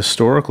at them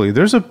historically,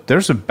 there's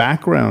a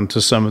background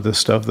to some of the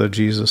stuff that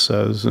Jesus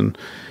says, and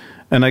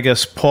And I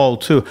guess Paul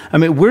too. I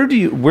mean, where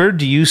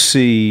do you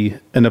see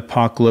an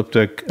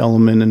apocalyptic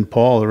element in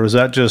Paul, or is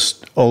that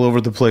just all over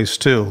the place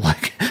too,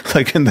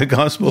 like in the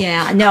gospel?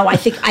 Yeah, no, I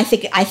think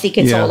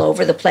it's all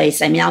over the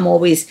place. I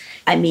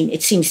mean,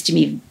 it seems to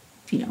me,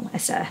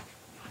 as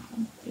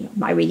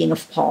my reading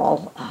of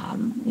Paul,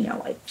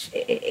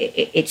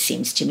 it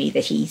seems to me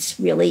that he's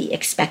really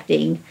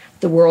expecting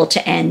the world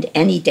to end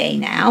any day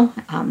now,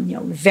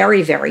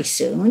 very, very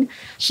soon.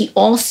 He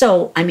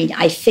also,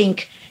 I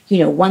think,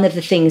 one of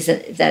the things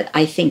that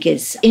I think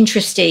is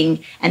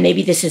interesting, and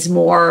maybe this is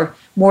more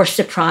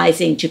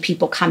surprising to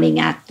people coming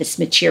at this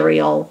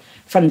material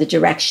from the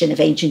direction of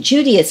ancient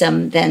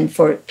Judaism than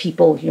for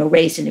people,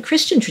 raised in a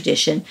Christian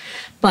tradition.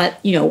 But,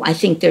 I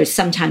think there's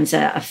sometimes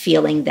a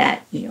feeling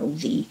that,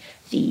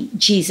 the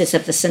Jesus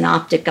of the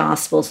Synoptic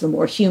Gospels, the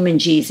more human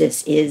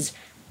Jesus, is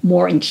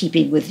more in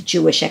keeping with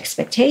Jewish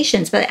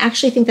expectations. But I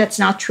actually think that's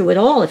not true at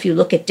all. If you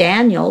look at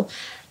Daniel,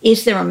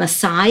 is there a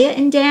Messiah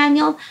in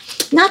Daniel?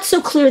 Not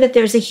so clear that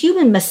there's a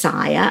human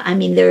Messiah. I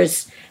mean,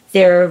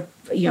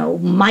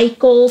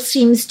 Michael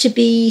seems to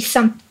be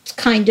some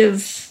kind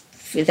of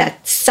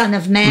that Son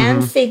of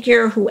Man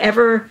figure,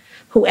 whoever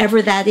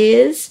that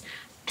is.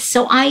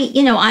 So I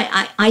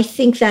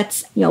think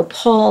that's,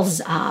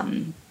 Paul's,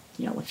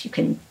 if you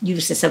can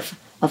use this of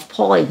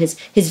Paul, his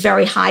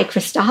very high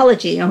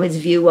Christology, his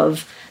view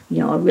of,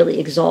 a really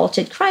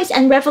exalted Christ,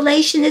 and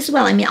Revelation as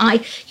well. I mean,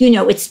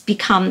 it's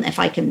become,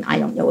 I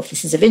don't know if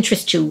this is of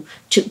interest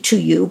to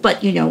you,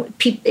 but,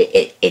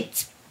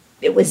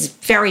 it was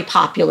very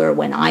popular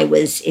when I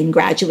was in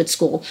graduate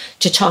school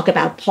to talk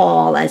about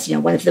Paul as,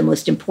 one of the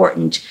most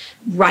important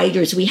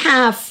writers we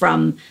have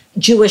from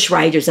Jewish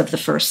writers of the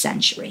first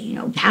century.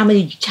 How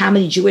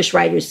many Jewish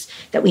writers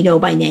that we know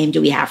by name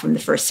do we have from the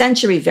first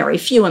century? Very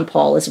few, and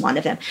Paul is one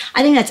of them.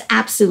 I think that's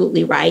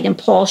absolutely right, and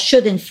Paul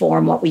should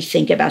inform what we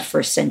think about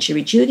first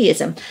century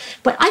Judaism.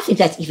 But I think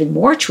that's even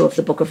more true of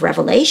the book of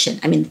Revelation.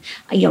 I mean,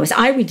 as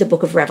I read the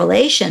book of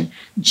Revelation,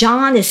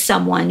 John is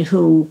someone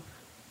who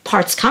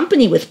parts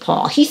company with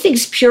Paul. He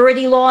thinks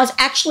purity laws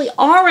actually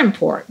are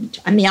important.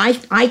 I mean,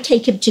 I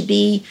take him to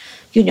be,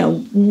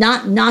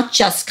 not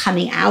just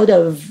coming out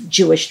of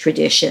Jewish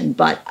tradition,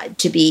 but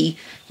to be,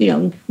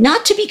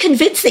 not to be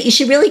convinced that you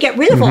should really get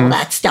rid of all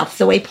that stuff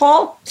the way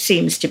Paul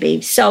seems to be.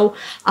 So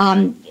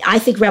I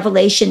think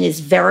Revelation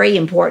is very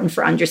important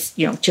for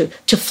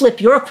to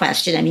flip your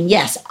question. I mean,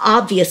 yes,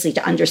 obviously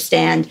to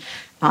understand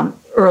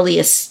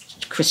earliest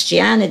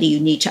Christianity, you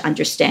need to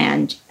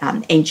understand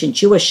ancient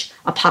Jewish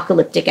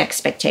apocalyptic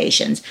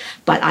expectations.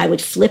 But I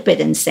would flip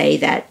it and say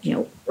that,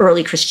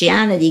 early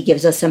Christianity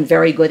gives us some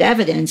very good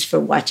evidence for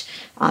what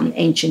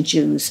ancient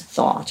Jews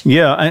thought.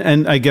 Yeah,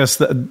 and I guess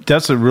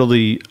that's a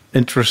really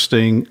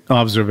interesting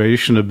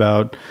observation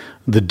about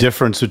the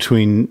difference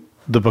between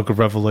the book of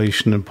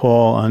Revelation and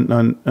Paul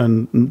on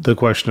the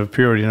question of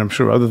purity, and I'm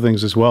sure other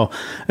things as well,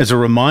 as a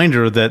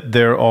reminder that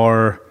there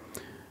are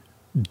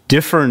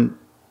different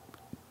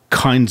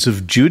kinds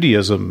of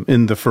Judaism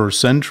in the first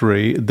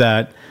century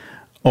that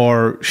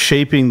are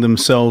shaping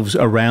themselves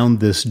around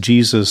this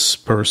Jesus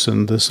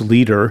person, this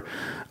leader,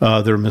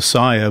 their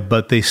Messiah,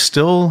 but they're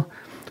still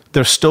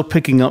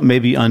picking up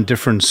maybe on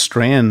different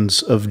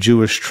strands of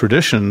Jewish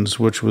traditions,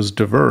 which was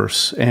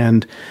diverse.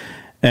 And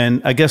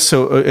I guess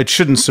so it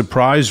shouldn't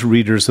surprise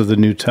readers of the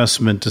New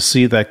Testament to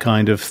see that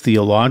kind of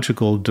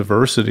theological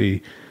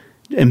diversity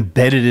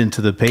embedded into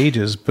the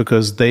pages,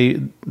 because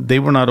they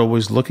were not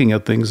always looking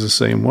at things the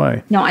same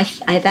way. No,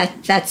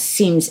 that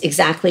seems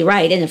exactly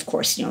right. And of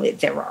course,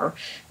 there are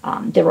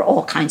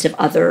all kinds of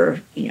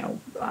other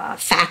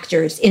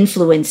factors,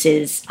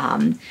 influences,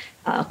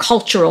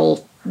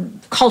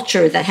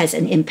 culture that has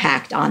an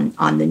impact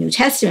on the New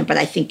Testament. But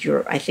I think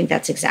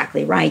that's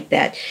exactly right,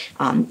 that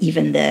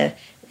even the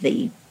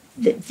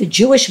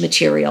Jewish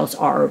materials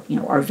are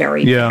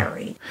very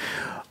varied.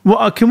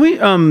 Well, can we?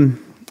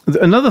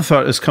 Another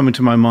thought is coming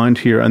to my mind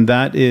here, and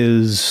that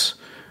is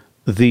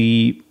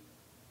the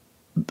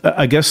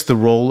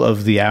role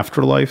of the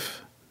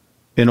afterlife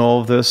in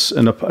all of this.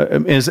 And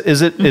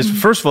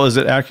first of all, is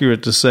it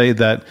accurate to say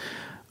that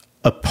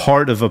a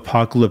part of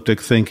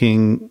apocalyptic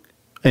thinking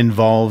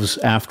involves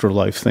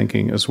afterlife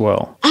thinking as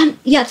well?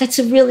 Yeah, that's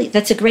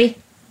a great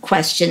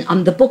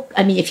question. The book,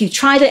 if you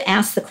try to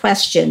ask the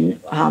question,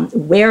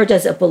 where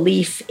does a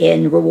belief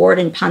in reward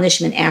and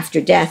punishment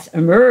after death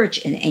emerge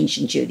in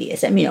ancient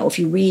Judaism? If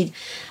you read,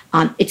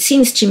 it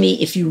seems to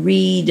me, if you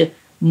read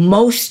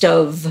most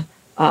of,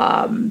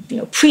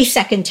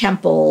 pre-Second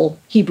Temple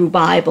Hebrew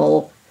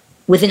Bible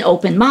with an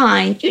open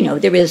mind,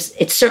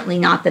 it's certainly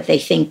not that they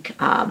think,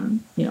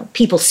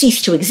 people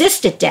cease to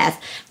exist at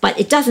death, but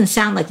it doesn't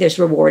sound like there's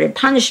reward and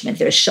punishment.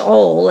 There's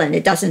Sheol, and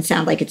it doesn't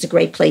sound like it's a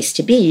great place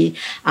to be.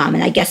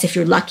 And I guess if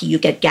you're lucky, you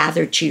get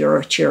gathered to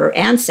your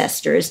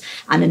ancestors,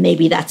 and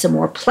maybe that's a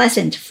more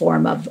pleasant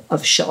form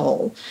of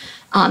Sheol.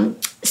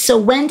 So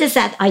when does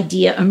that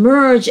idea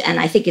emerge? And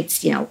I think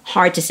it's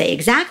hard to say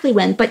exactly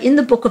when, but in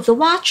the Book of the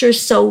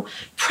Watchers, so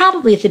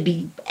probably at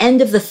the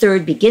end of the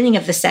third, beginning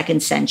of the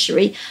second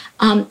century,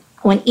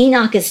 when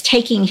Enoch is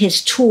taking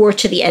his tour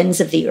to the ends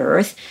of the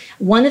earth,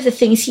 one of the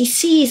things he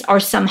sees are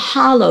some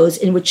hollows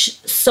in which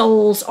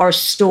souls are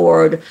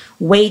stored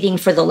waiting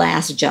for the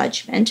last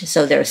judgment.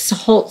 So the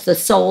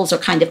souls are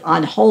kind of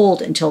on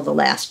hold until the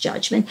last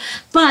judgment.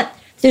 But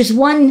there's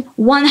one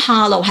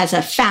hollow has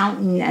a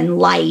fountain and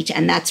light,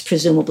 and that's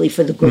presumably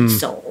for the good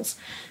souls.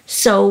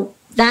 So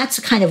that's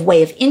a kind of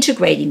way of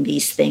integrating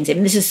these things. I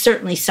mean, this is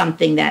certainly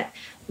something that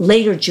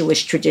later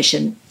Jewish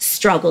tradition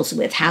struggles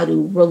with, how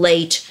to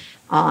relate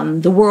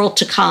the world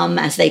to come,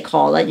 as they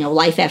call it,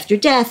 life after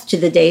death, to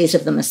the days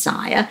of the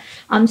Messiah.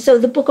 So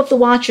the Book of the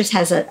Watchers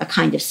has a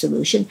kind of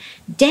solution.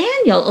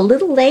 Daniel, a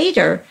little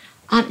later,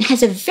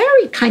 has a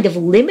very kind of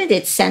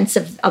limited sense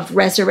of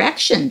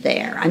resurrection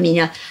there. I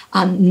mean,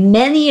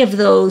 many of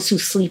those who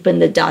sleep in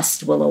the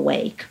dust will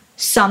awake,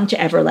 some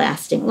to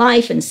everlasting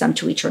life and some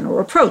to eternal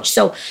reproach.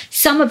 So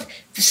some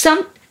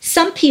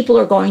people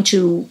are going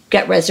to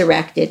get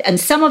resurrected, and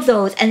some of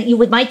those, and you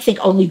might think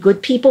only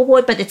good people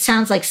would, but it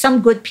sounds like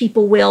some good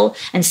people will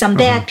and some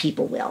bad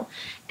people will.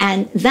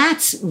 And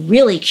that's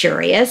really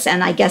curious.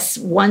 And I guess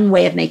one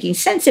way of making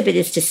sense of it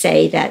is to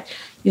say that,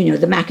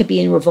 the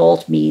Maccabean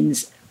revolt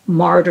means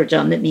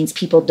martyrdom. It means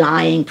people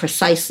dying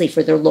precisely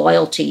for their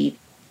loyalty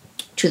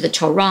to the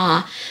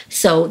Torah.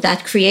 So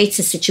that creates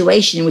a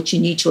situation in which you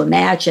need to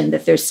imagine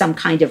that there's some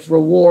kind of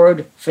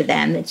reward for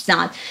them. It's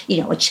not,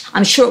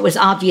 I'm sure it was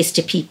obvious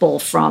to people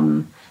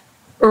from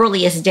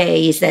earliest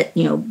days that,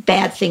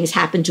 bad things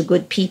happen to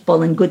good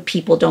people and good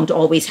people don't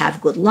always have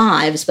good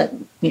lives. But,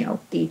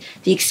 the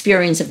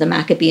experience of the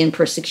Maccabean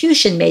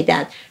persecution made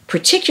that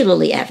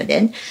particularly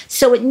evident.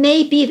 So it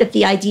may be that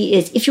the idea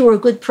is if you were a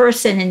good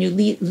person and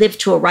you lived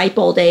to a ripe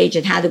old age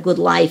and had a good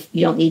life,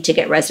 you don't need to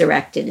get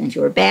resurrected. And if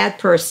you're a bad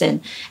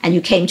person and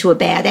you came to a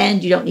bad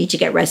end, you don't need to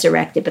get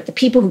resurrected. But the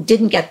people who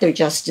didn't get their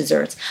just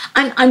desserts,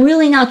 I'm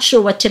really not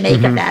sure what to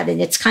make of that.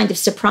 And it's kind of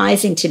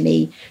surprising to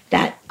me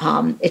that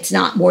it's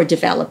not more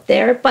developed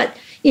there. But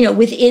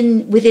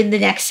within the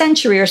next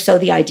century or so,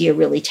 the idea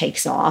really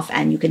takes off,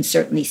 and you can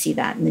certainly see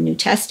that in the New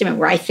Testament,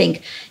 where I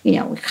think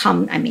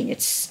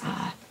it's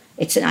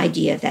an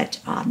idea that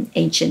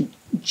ancient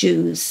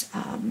Jews,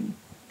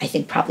 I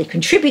think, probably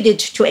contributed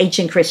to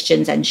ancient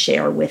Christians and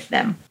share with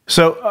them.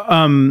 So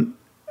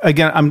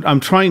again,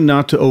 I'm trying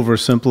not to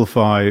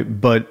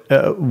oversimplify, but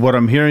what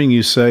I'm hearing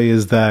you say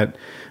is that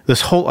this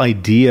whole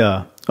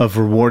idea of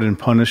reward and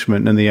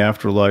punishment in the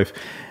afterlife,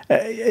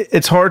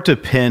 it's hard to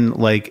pin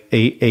like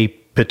a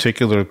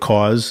particular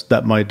cause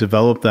that might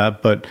develop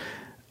that, but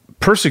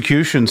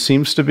persecution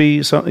seems to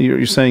be something.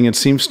 You're saying it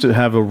seems to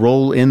have a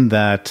role in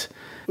that.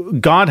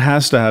 God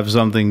has to have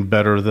something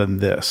better than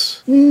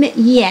this.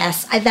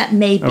 Yes, that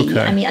may be. Okay.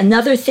 I mean,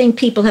 another thing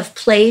people have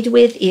played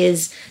with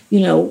is,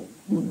 when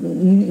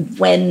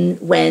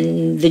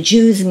the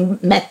Jews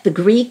met the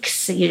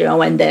Greeks,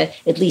 and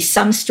at least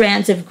some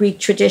strands of Greek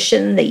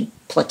tradition, the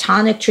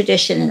Platonic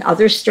tradition and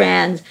other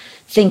strands,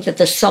 think that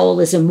the soul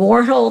is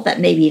immortal, that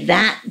maybe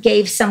that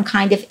gave some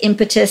kind of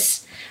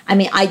impetus. I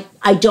mean,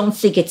 I don't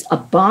think it's a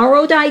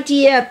borrowed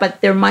idea,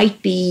 but there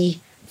might be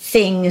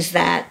things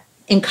that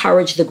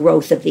encourage the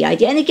growth of the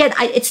idea. And again,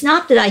 it's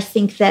not that I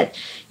think that,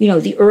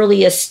 the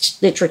earliest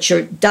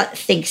literature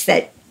thinks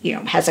that,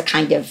 has a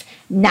kind of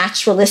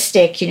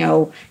naturalistic,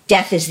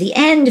 death is the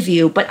end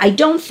view, but I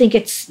don't think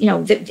it's,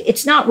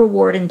 it's not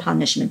reward and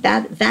punishment.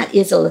 That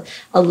is a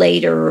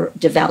later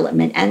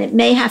development, and it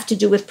may have to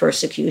do with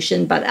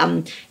persecution, but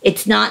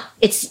it's not,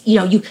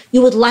 you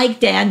would like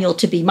Daniel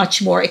to be much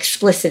more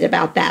explicit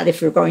about that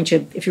if you were going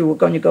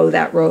to go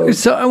that road.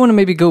 So I want to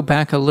maybe go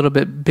back a little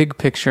bit big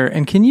picture,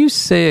 and can you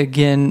say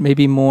again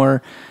maybe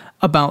more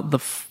about the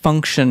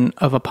function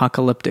of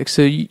apocalyptic?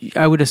 So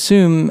I would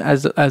assume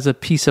as a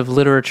piece of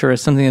literature,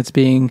 as something that's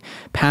being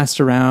passed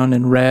around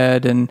and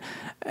read and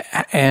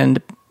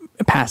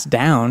passed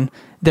down,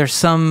 there's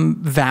some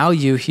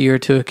value here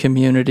to a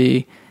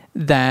community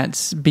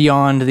that's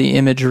beyond the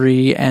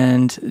imagery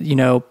and,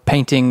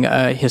 painting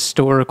a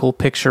historical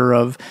picture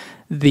of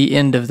the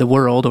end of the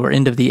world or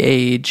end of the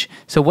age.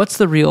 So what's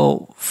the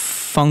real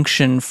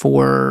function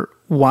for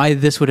why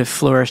this would have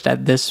flourished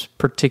at this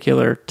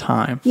particular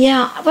time?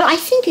 Yeah, well, I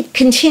think it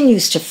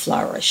continues to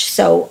flourish.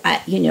 So,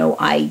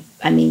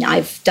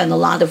 I've done a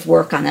lot of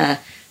work on a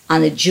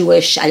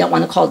Jewish, I don't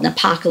want to call it an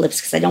apocalypse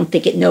because I don't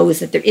think it knows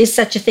that there is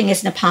such a thing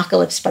as an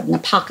apocalypse, but an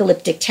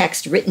apocalyptic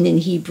text written in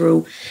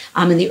Hebrew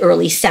in the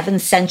early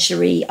 7th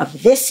century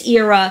of this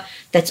era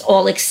that's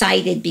all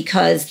excited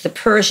because the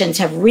Persians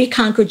have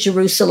reconquered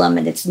Jerusalem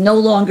and it's no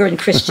longer in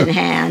Christian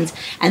hands.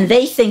 And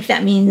they think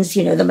that means,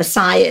 the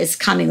Messiah is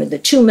coming, or the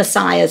two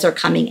Messiahs are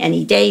coming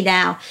any day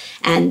now.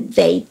 And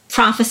they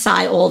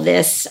prophesy all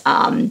this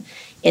in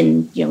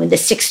the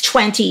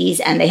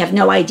 620s, and they have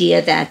no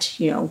idea that,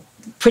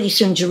 pretty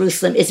soon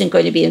Jerusalem isn't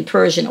going to be in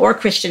Persian or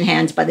Christian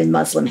hands, but in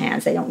Muslim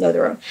hands. They don't know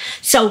their own.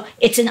 So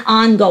it's an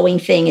ongoing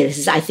thing. This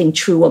is, I think,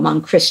 true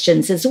among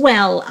Christians as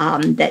well,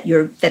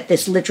 that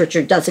this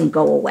literature doesn't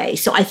go away.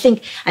 So I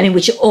think,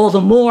 which all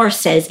the more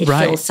says it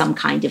fills some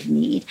kind of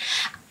need.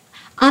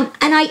 And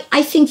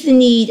I think the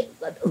need,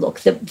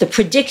 look, the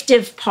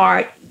predictive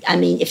part, I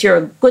mean, if you're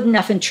a good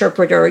enough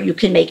interpreter, you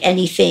can make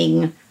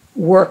anything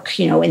work,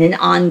 in an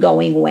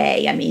ongoing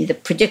way. I mean, the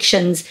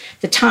predictions,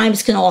 the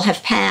times can all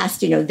have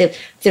passed.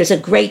 There's a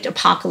great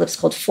apocalypse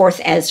called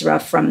Fourth Ezra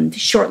from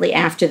shortly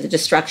after the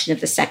destruction of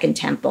the Second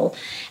Temple.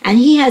 And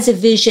he has a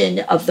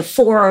vision of the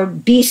 4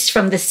 beasts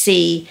from the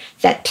sea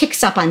that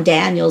picks up on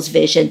Daniel's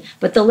vision.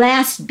 But the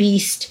last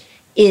beast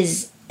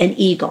is an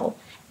eagle.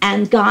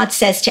 And God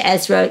says to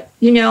Ezra,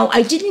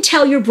 I didn't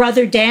tell your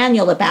brother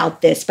Daniel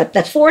about this, but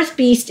the 4th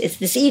beast is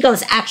this eagle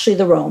is actually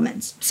the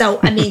Romans. So,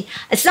 I mean,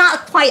 it's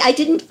not quite, I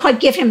didn't quite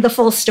give him the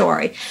full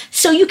story.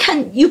 So you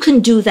can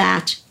do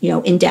that,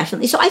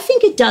 indefinitely. So I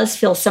think it does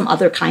fill some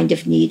other kind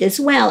of need as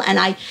well. And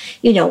I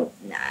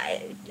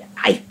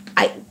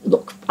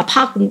look,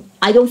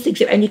 I don't think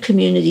there are any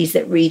communities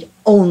that read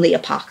only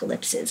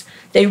apocalypses.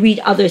 They read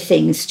other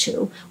things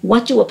too.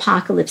 What do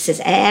apocalypses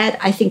add?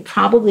 I think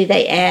probably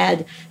they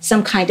add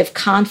some kind of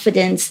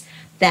confidence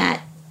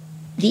that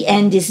the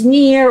end is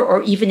near,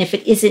 or even if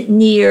it isn't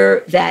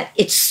near, that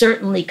it's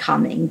certainly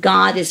coming.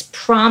 God has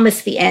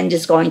promised the end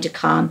is going to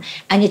come,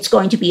 and it's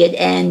going to be an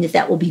end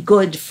that will be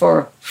good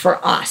for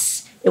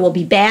us. It will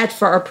be bad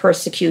for our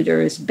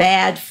persecutors,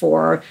 bad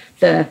for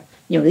the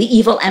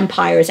evil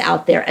empires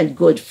out there, and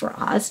good for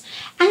us.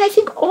 And I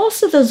think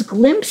also those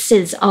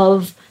glimpses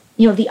of,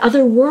 the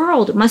other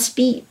world must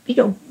be,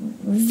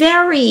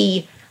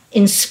 very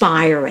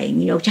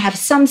inspiring, to have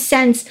some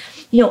sense,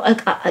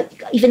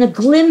 even a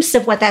glimpse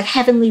of what that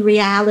heavenly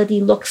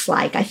reality looks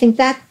like. I think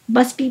that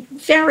must be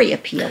very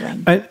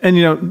appealing.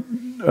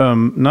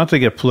 And not to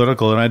get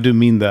political, and I do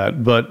mean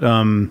that, but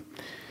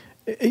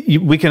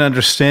we can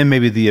understand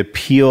maybe the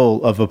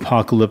appeal of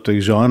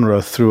apocalyptic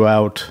genre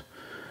throughout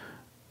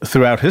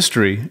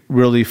history,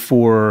 really,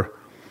 for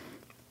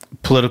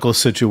political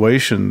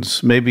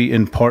situations, maybe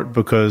in part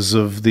because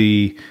of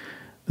the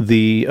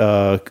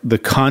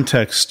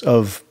context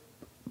of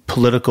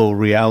political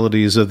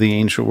realities of the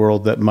ancient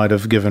world that might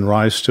have given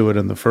rise to it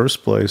in the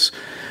first place.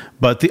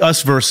 But the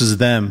us versus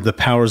them, the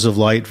powers of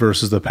light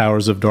versus the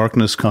powers of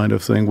darkness kind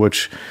of thing,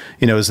 which,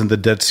 is in the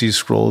Dead Sea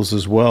Scrolls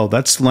as well.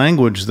 That's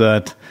language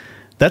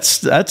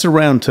that's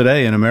around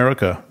today in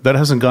America. That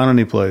hasn't gone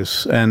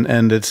anyplace.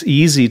 And it's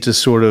easy to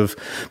sort of,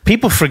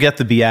 people forget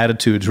the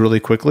Beatitudes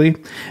really quickly,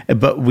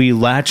 but we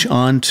latch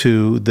on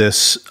to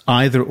this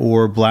either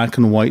or black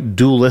and white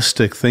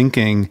dualistic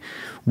thinking,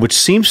 which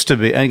seems to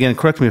be, and again,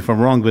 correct me if I'm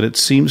wrong, but it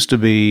seems to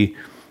be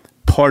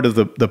part of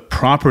the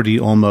property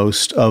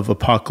almost of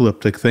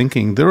apocalyptic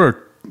thinking.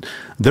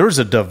 There's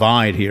a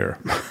divide here.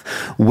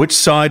 Which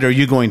side are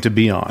you going to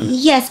be on?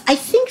 Yes, I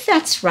think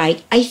that's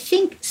right. I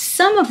think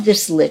some of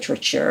this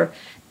literature,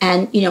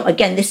 and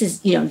again, this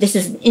is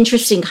an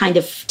interesting kind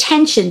of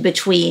tension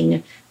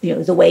between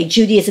the way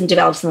Judaism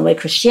develops and the way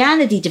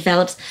Christianity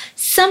develops.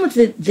 Some of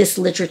this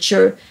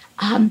literature,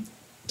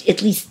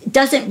 at least,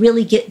 doesn't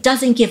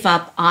give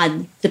up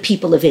on the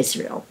people of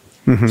Israel.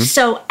 Mm-hmm.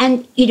 So,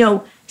 and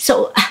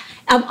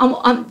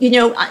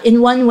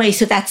in one way,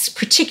 so that's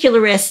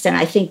particularist, and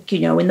I think,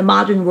 in the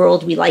modern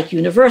world, we like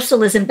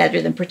universalism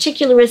better than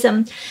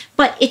particularism,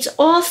 but it's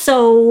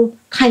also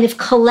kind of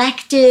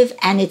collective,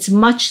 and it's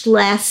much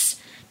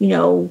less,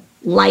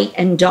 light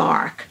and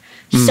dark.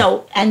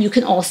 So, and you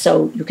can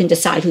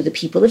decide who the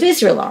people of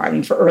Israel are. I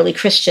mean, for early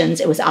Christians,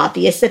 it was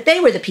obvious that they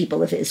were the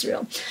people of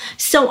Israel.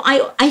 So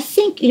I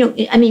think,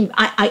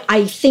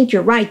 I think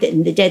you're right that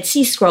in the Dead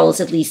Sea Scrolls,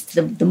 at least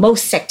the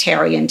most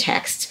sectarian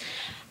texts,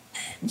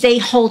 they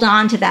hold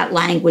on to that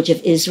language of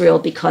Israel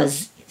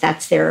because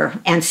that's their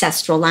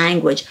ancestral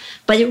language.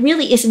 But it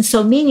really isn't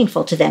so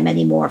meaningful to them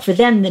anymore. For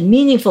them, the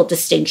meaningful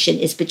distinction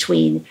is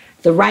between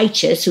the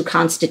righteous, who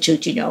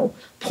constitute,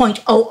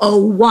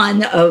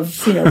 0.001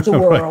 of, the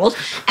world,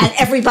 and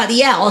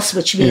everybody else,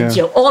 which means,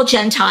 all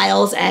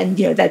Gentiles and,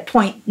 that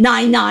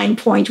 0.99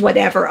 point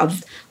whatever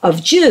of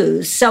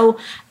Jews. So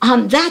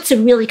that's a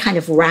really kind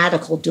of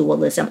radical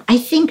dualism. I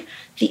think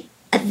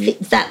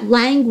that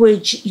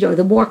language,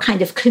 the more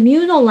kind of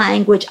communal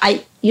language,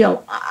 I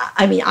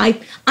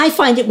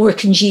find it more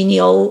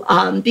congenial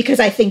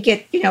because I think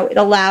it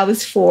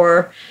allows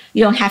for,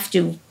 you don't have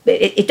to,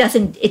 it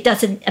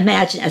doesn't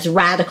imagine as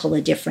radical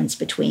a difference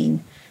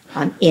between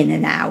in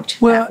and out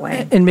that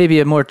way. And maybe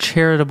a more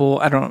charitable,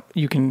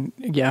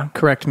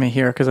 correct me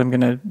here because I'm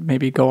going to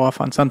maybe go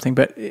off on something,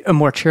 but a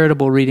more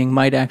charitable reading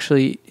might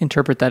actually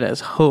interpret that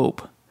as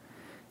hope.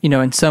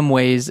 In some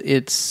ways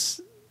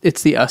it's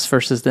the us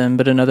versus them,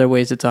 but in other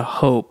ways it's a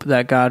hope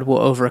that God will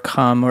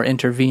overcome or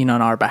intervene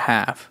on our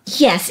behalf.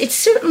 Yes, it's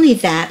certainly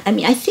that. I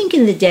mean, I think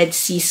in the Dead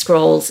Sea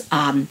Scrolls,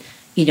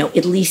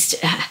 at least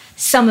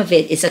some of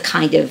it is a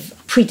kind of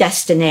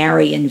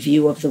predestinarian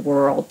view of the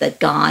world, that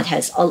God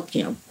has,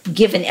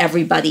 given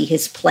everybody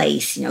his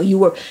place. You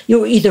were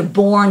either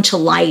born to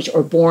light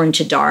or born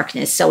to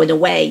darkness. So in a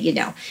way,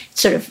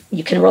 sort of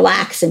you can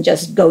relax and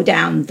just go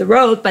down the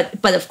road.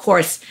 But of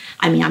course,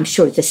 I mean, I'm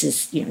sure this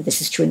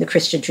is true in the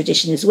Christian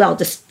tradition as well.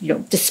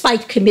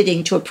 Despite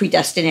committing to a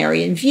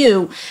predestinarian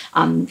view,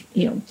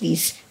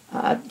 these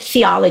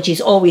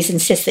theologies always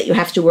insist that you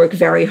have to work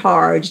very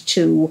hard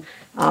to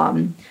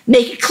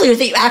make it clear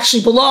that you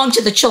actually belong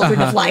to the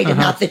children of light and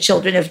not the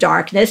children of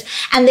darkness.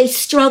 And they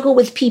struggle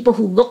with people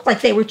who look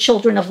like they were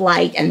children of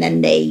light and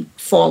then they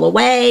fall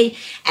away,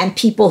 and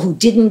people who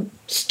didn't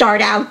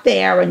start out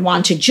there and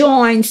want to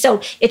join.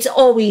 So it's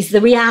always,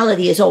 the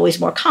reality is always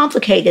more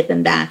complicated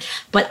than that.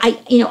 But I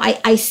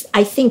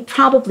think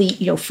probably,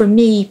 for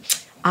me,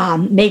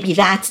 maybe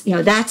that's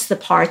the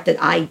part that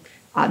I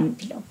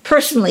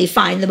personally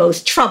find the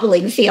most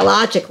troubling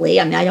theologically.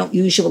 I mean, I don't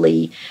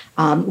usually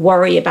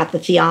worry about the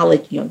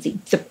theology,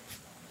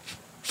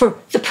 for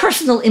the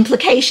personal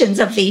implications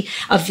of the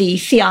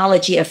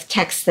theology of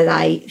texts that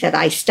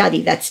I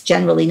study. That's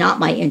generally not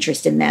my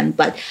interest in them,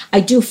 but I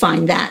do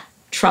find that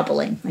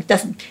troubling.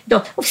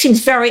 It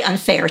seems very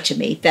unfair to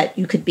me that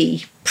you could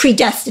be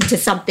predestined to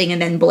something and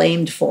then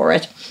blamed for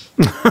it.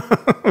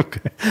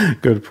 Okay,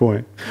 good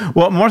point.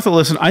 Well, Martha,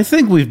 listen, I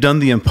think we've done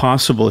the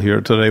impossible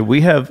here today.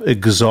 We have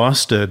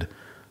exhausted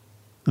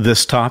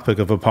this topic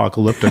of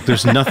apocalyptic.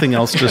 There's nothing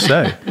else to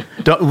say.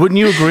 Wouldn't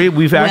you agree?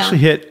 We've actually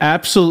hit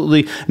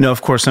absolutely... No,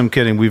 of course, I'm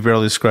kidding. We've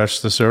barely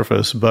scratched the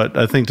surface. But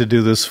I think to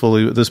do this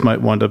fully, this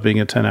might wind up being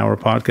a 10-hour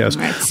podcast,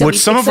 right, so which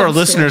some of our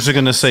listeners are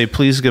going to say,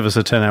 please give us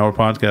a 10-hour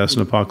podcast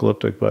in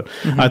apocalyptic. But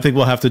I think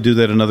we'll have to do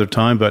that another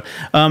time. But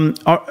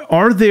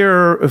are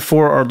there,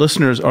 for our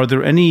listeners, are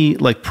there any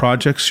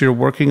projects you're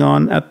working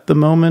on at the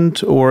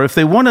moment? Or if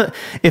they want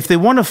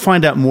to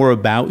find out more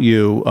about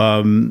you,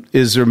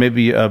 is there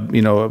maybe a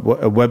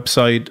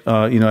website,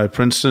 at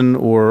Princeton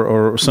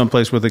or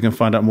someplace where they can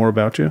find out more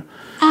about you?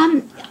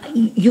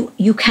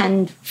 You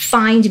can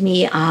find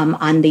me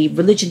on the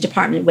religion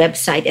department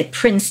website at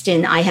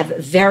Princeton. I have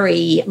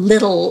very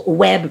little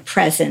web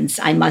presence,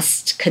 I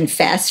must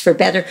confess, for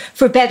better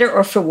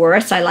or for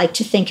worse. I like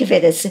to think of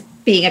it as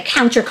being a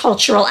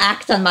countercultural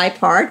act on my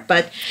part,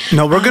 but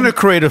no, we're going to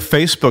create a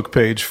Facebook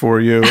page for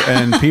you,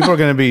 and people are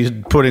going to be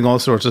putting all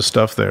sorts of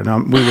stuff there. Now,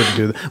 we wouldn't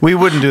do that. We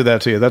wouldn't do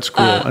that to you. That's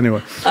cool.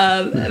 Anyway,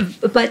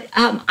 but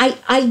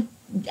I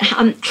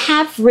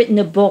have written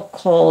a book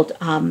called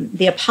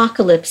The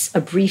Apocalypse,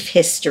 A Brief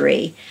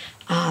History,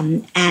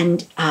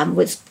 and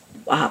was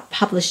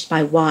published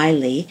by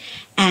Wiley.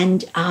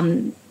 And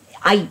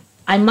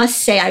I must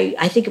say,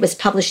 I think it was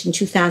published in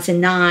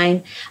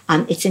 2009.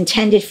 It's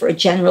intended for a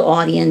general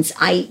audience.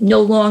 I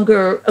no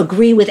longer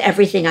agree with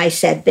everything I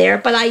said there,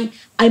 but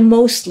I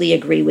mostly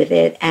agree with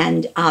it.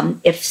 And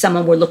if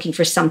someone were looking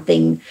for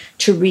something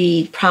to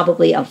read,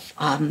 probably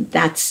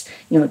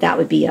that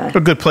would be a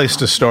good place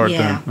to start.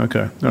 Then,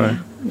 okay, all right.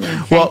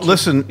 Yeah, well,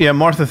 listen,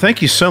 Martha,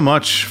 thank you so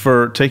much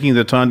for taking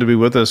the time to be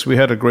with us. We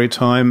had a great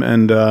time,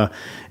 and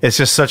it's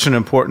just such an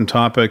important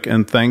topic.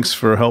 And thanks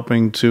for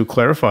helping to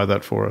clarify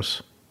that for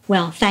us.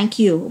 Well, thank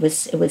you.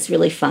 It was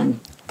really fun.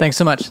 Thanks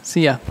so much.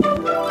 See ya.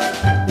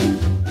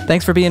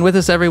 Thanks for being with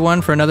us,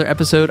 everyone, for another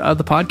episode of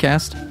the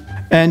podcast.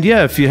 And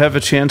if you have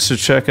a chance to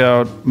check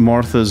out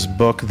Martha's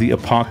book, The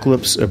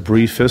Apocalypse, A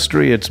Brief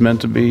History, it's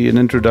meant to be an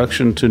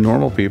introduction to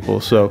normal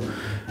people. So,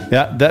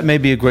 that may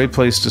be a great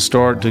place to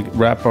start to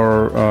wrap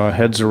our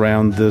heads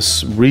around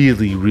this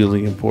really,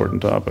 really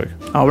important topic.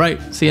 All right.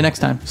 See you next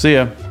time. See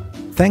ya.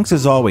 Thanks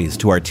as always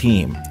to our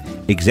team.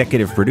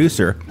 Executive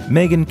producer,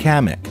 Megan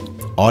Kamick.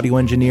 Audio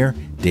engineer,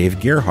 Dave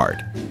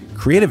Gerhardt.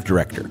 Creative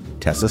director,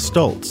 Tessa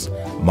Stoltz.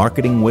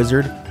 Marketing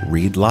wizard,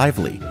 Reed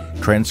Lively.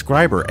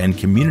 Transcriber and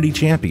community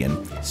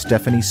champion,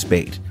 Stephanie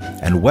Spate.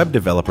 And web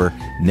developer,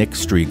 Nick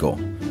Striegel.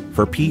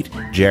 For Pete,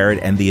 Jared,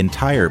 and the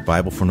entire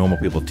Bible for Normal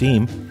People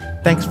team,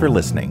 thanks for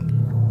listening.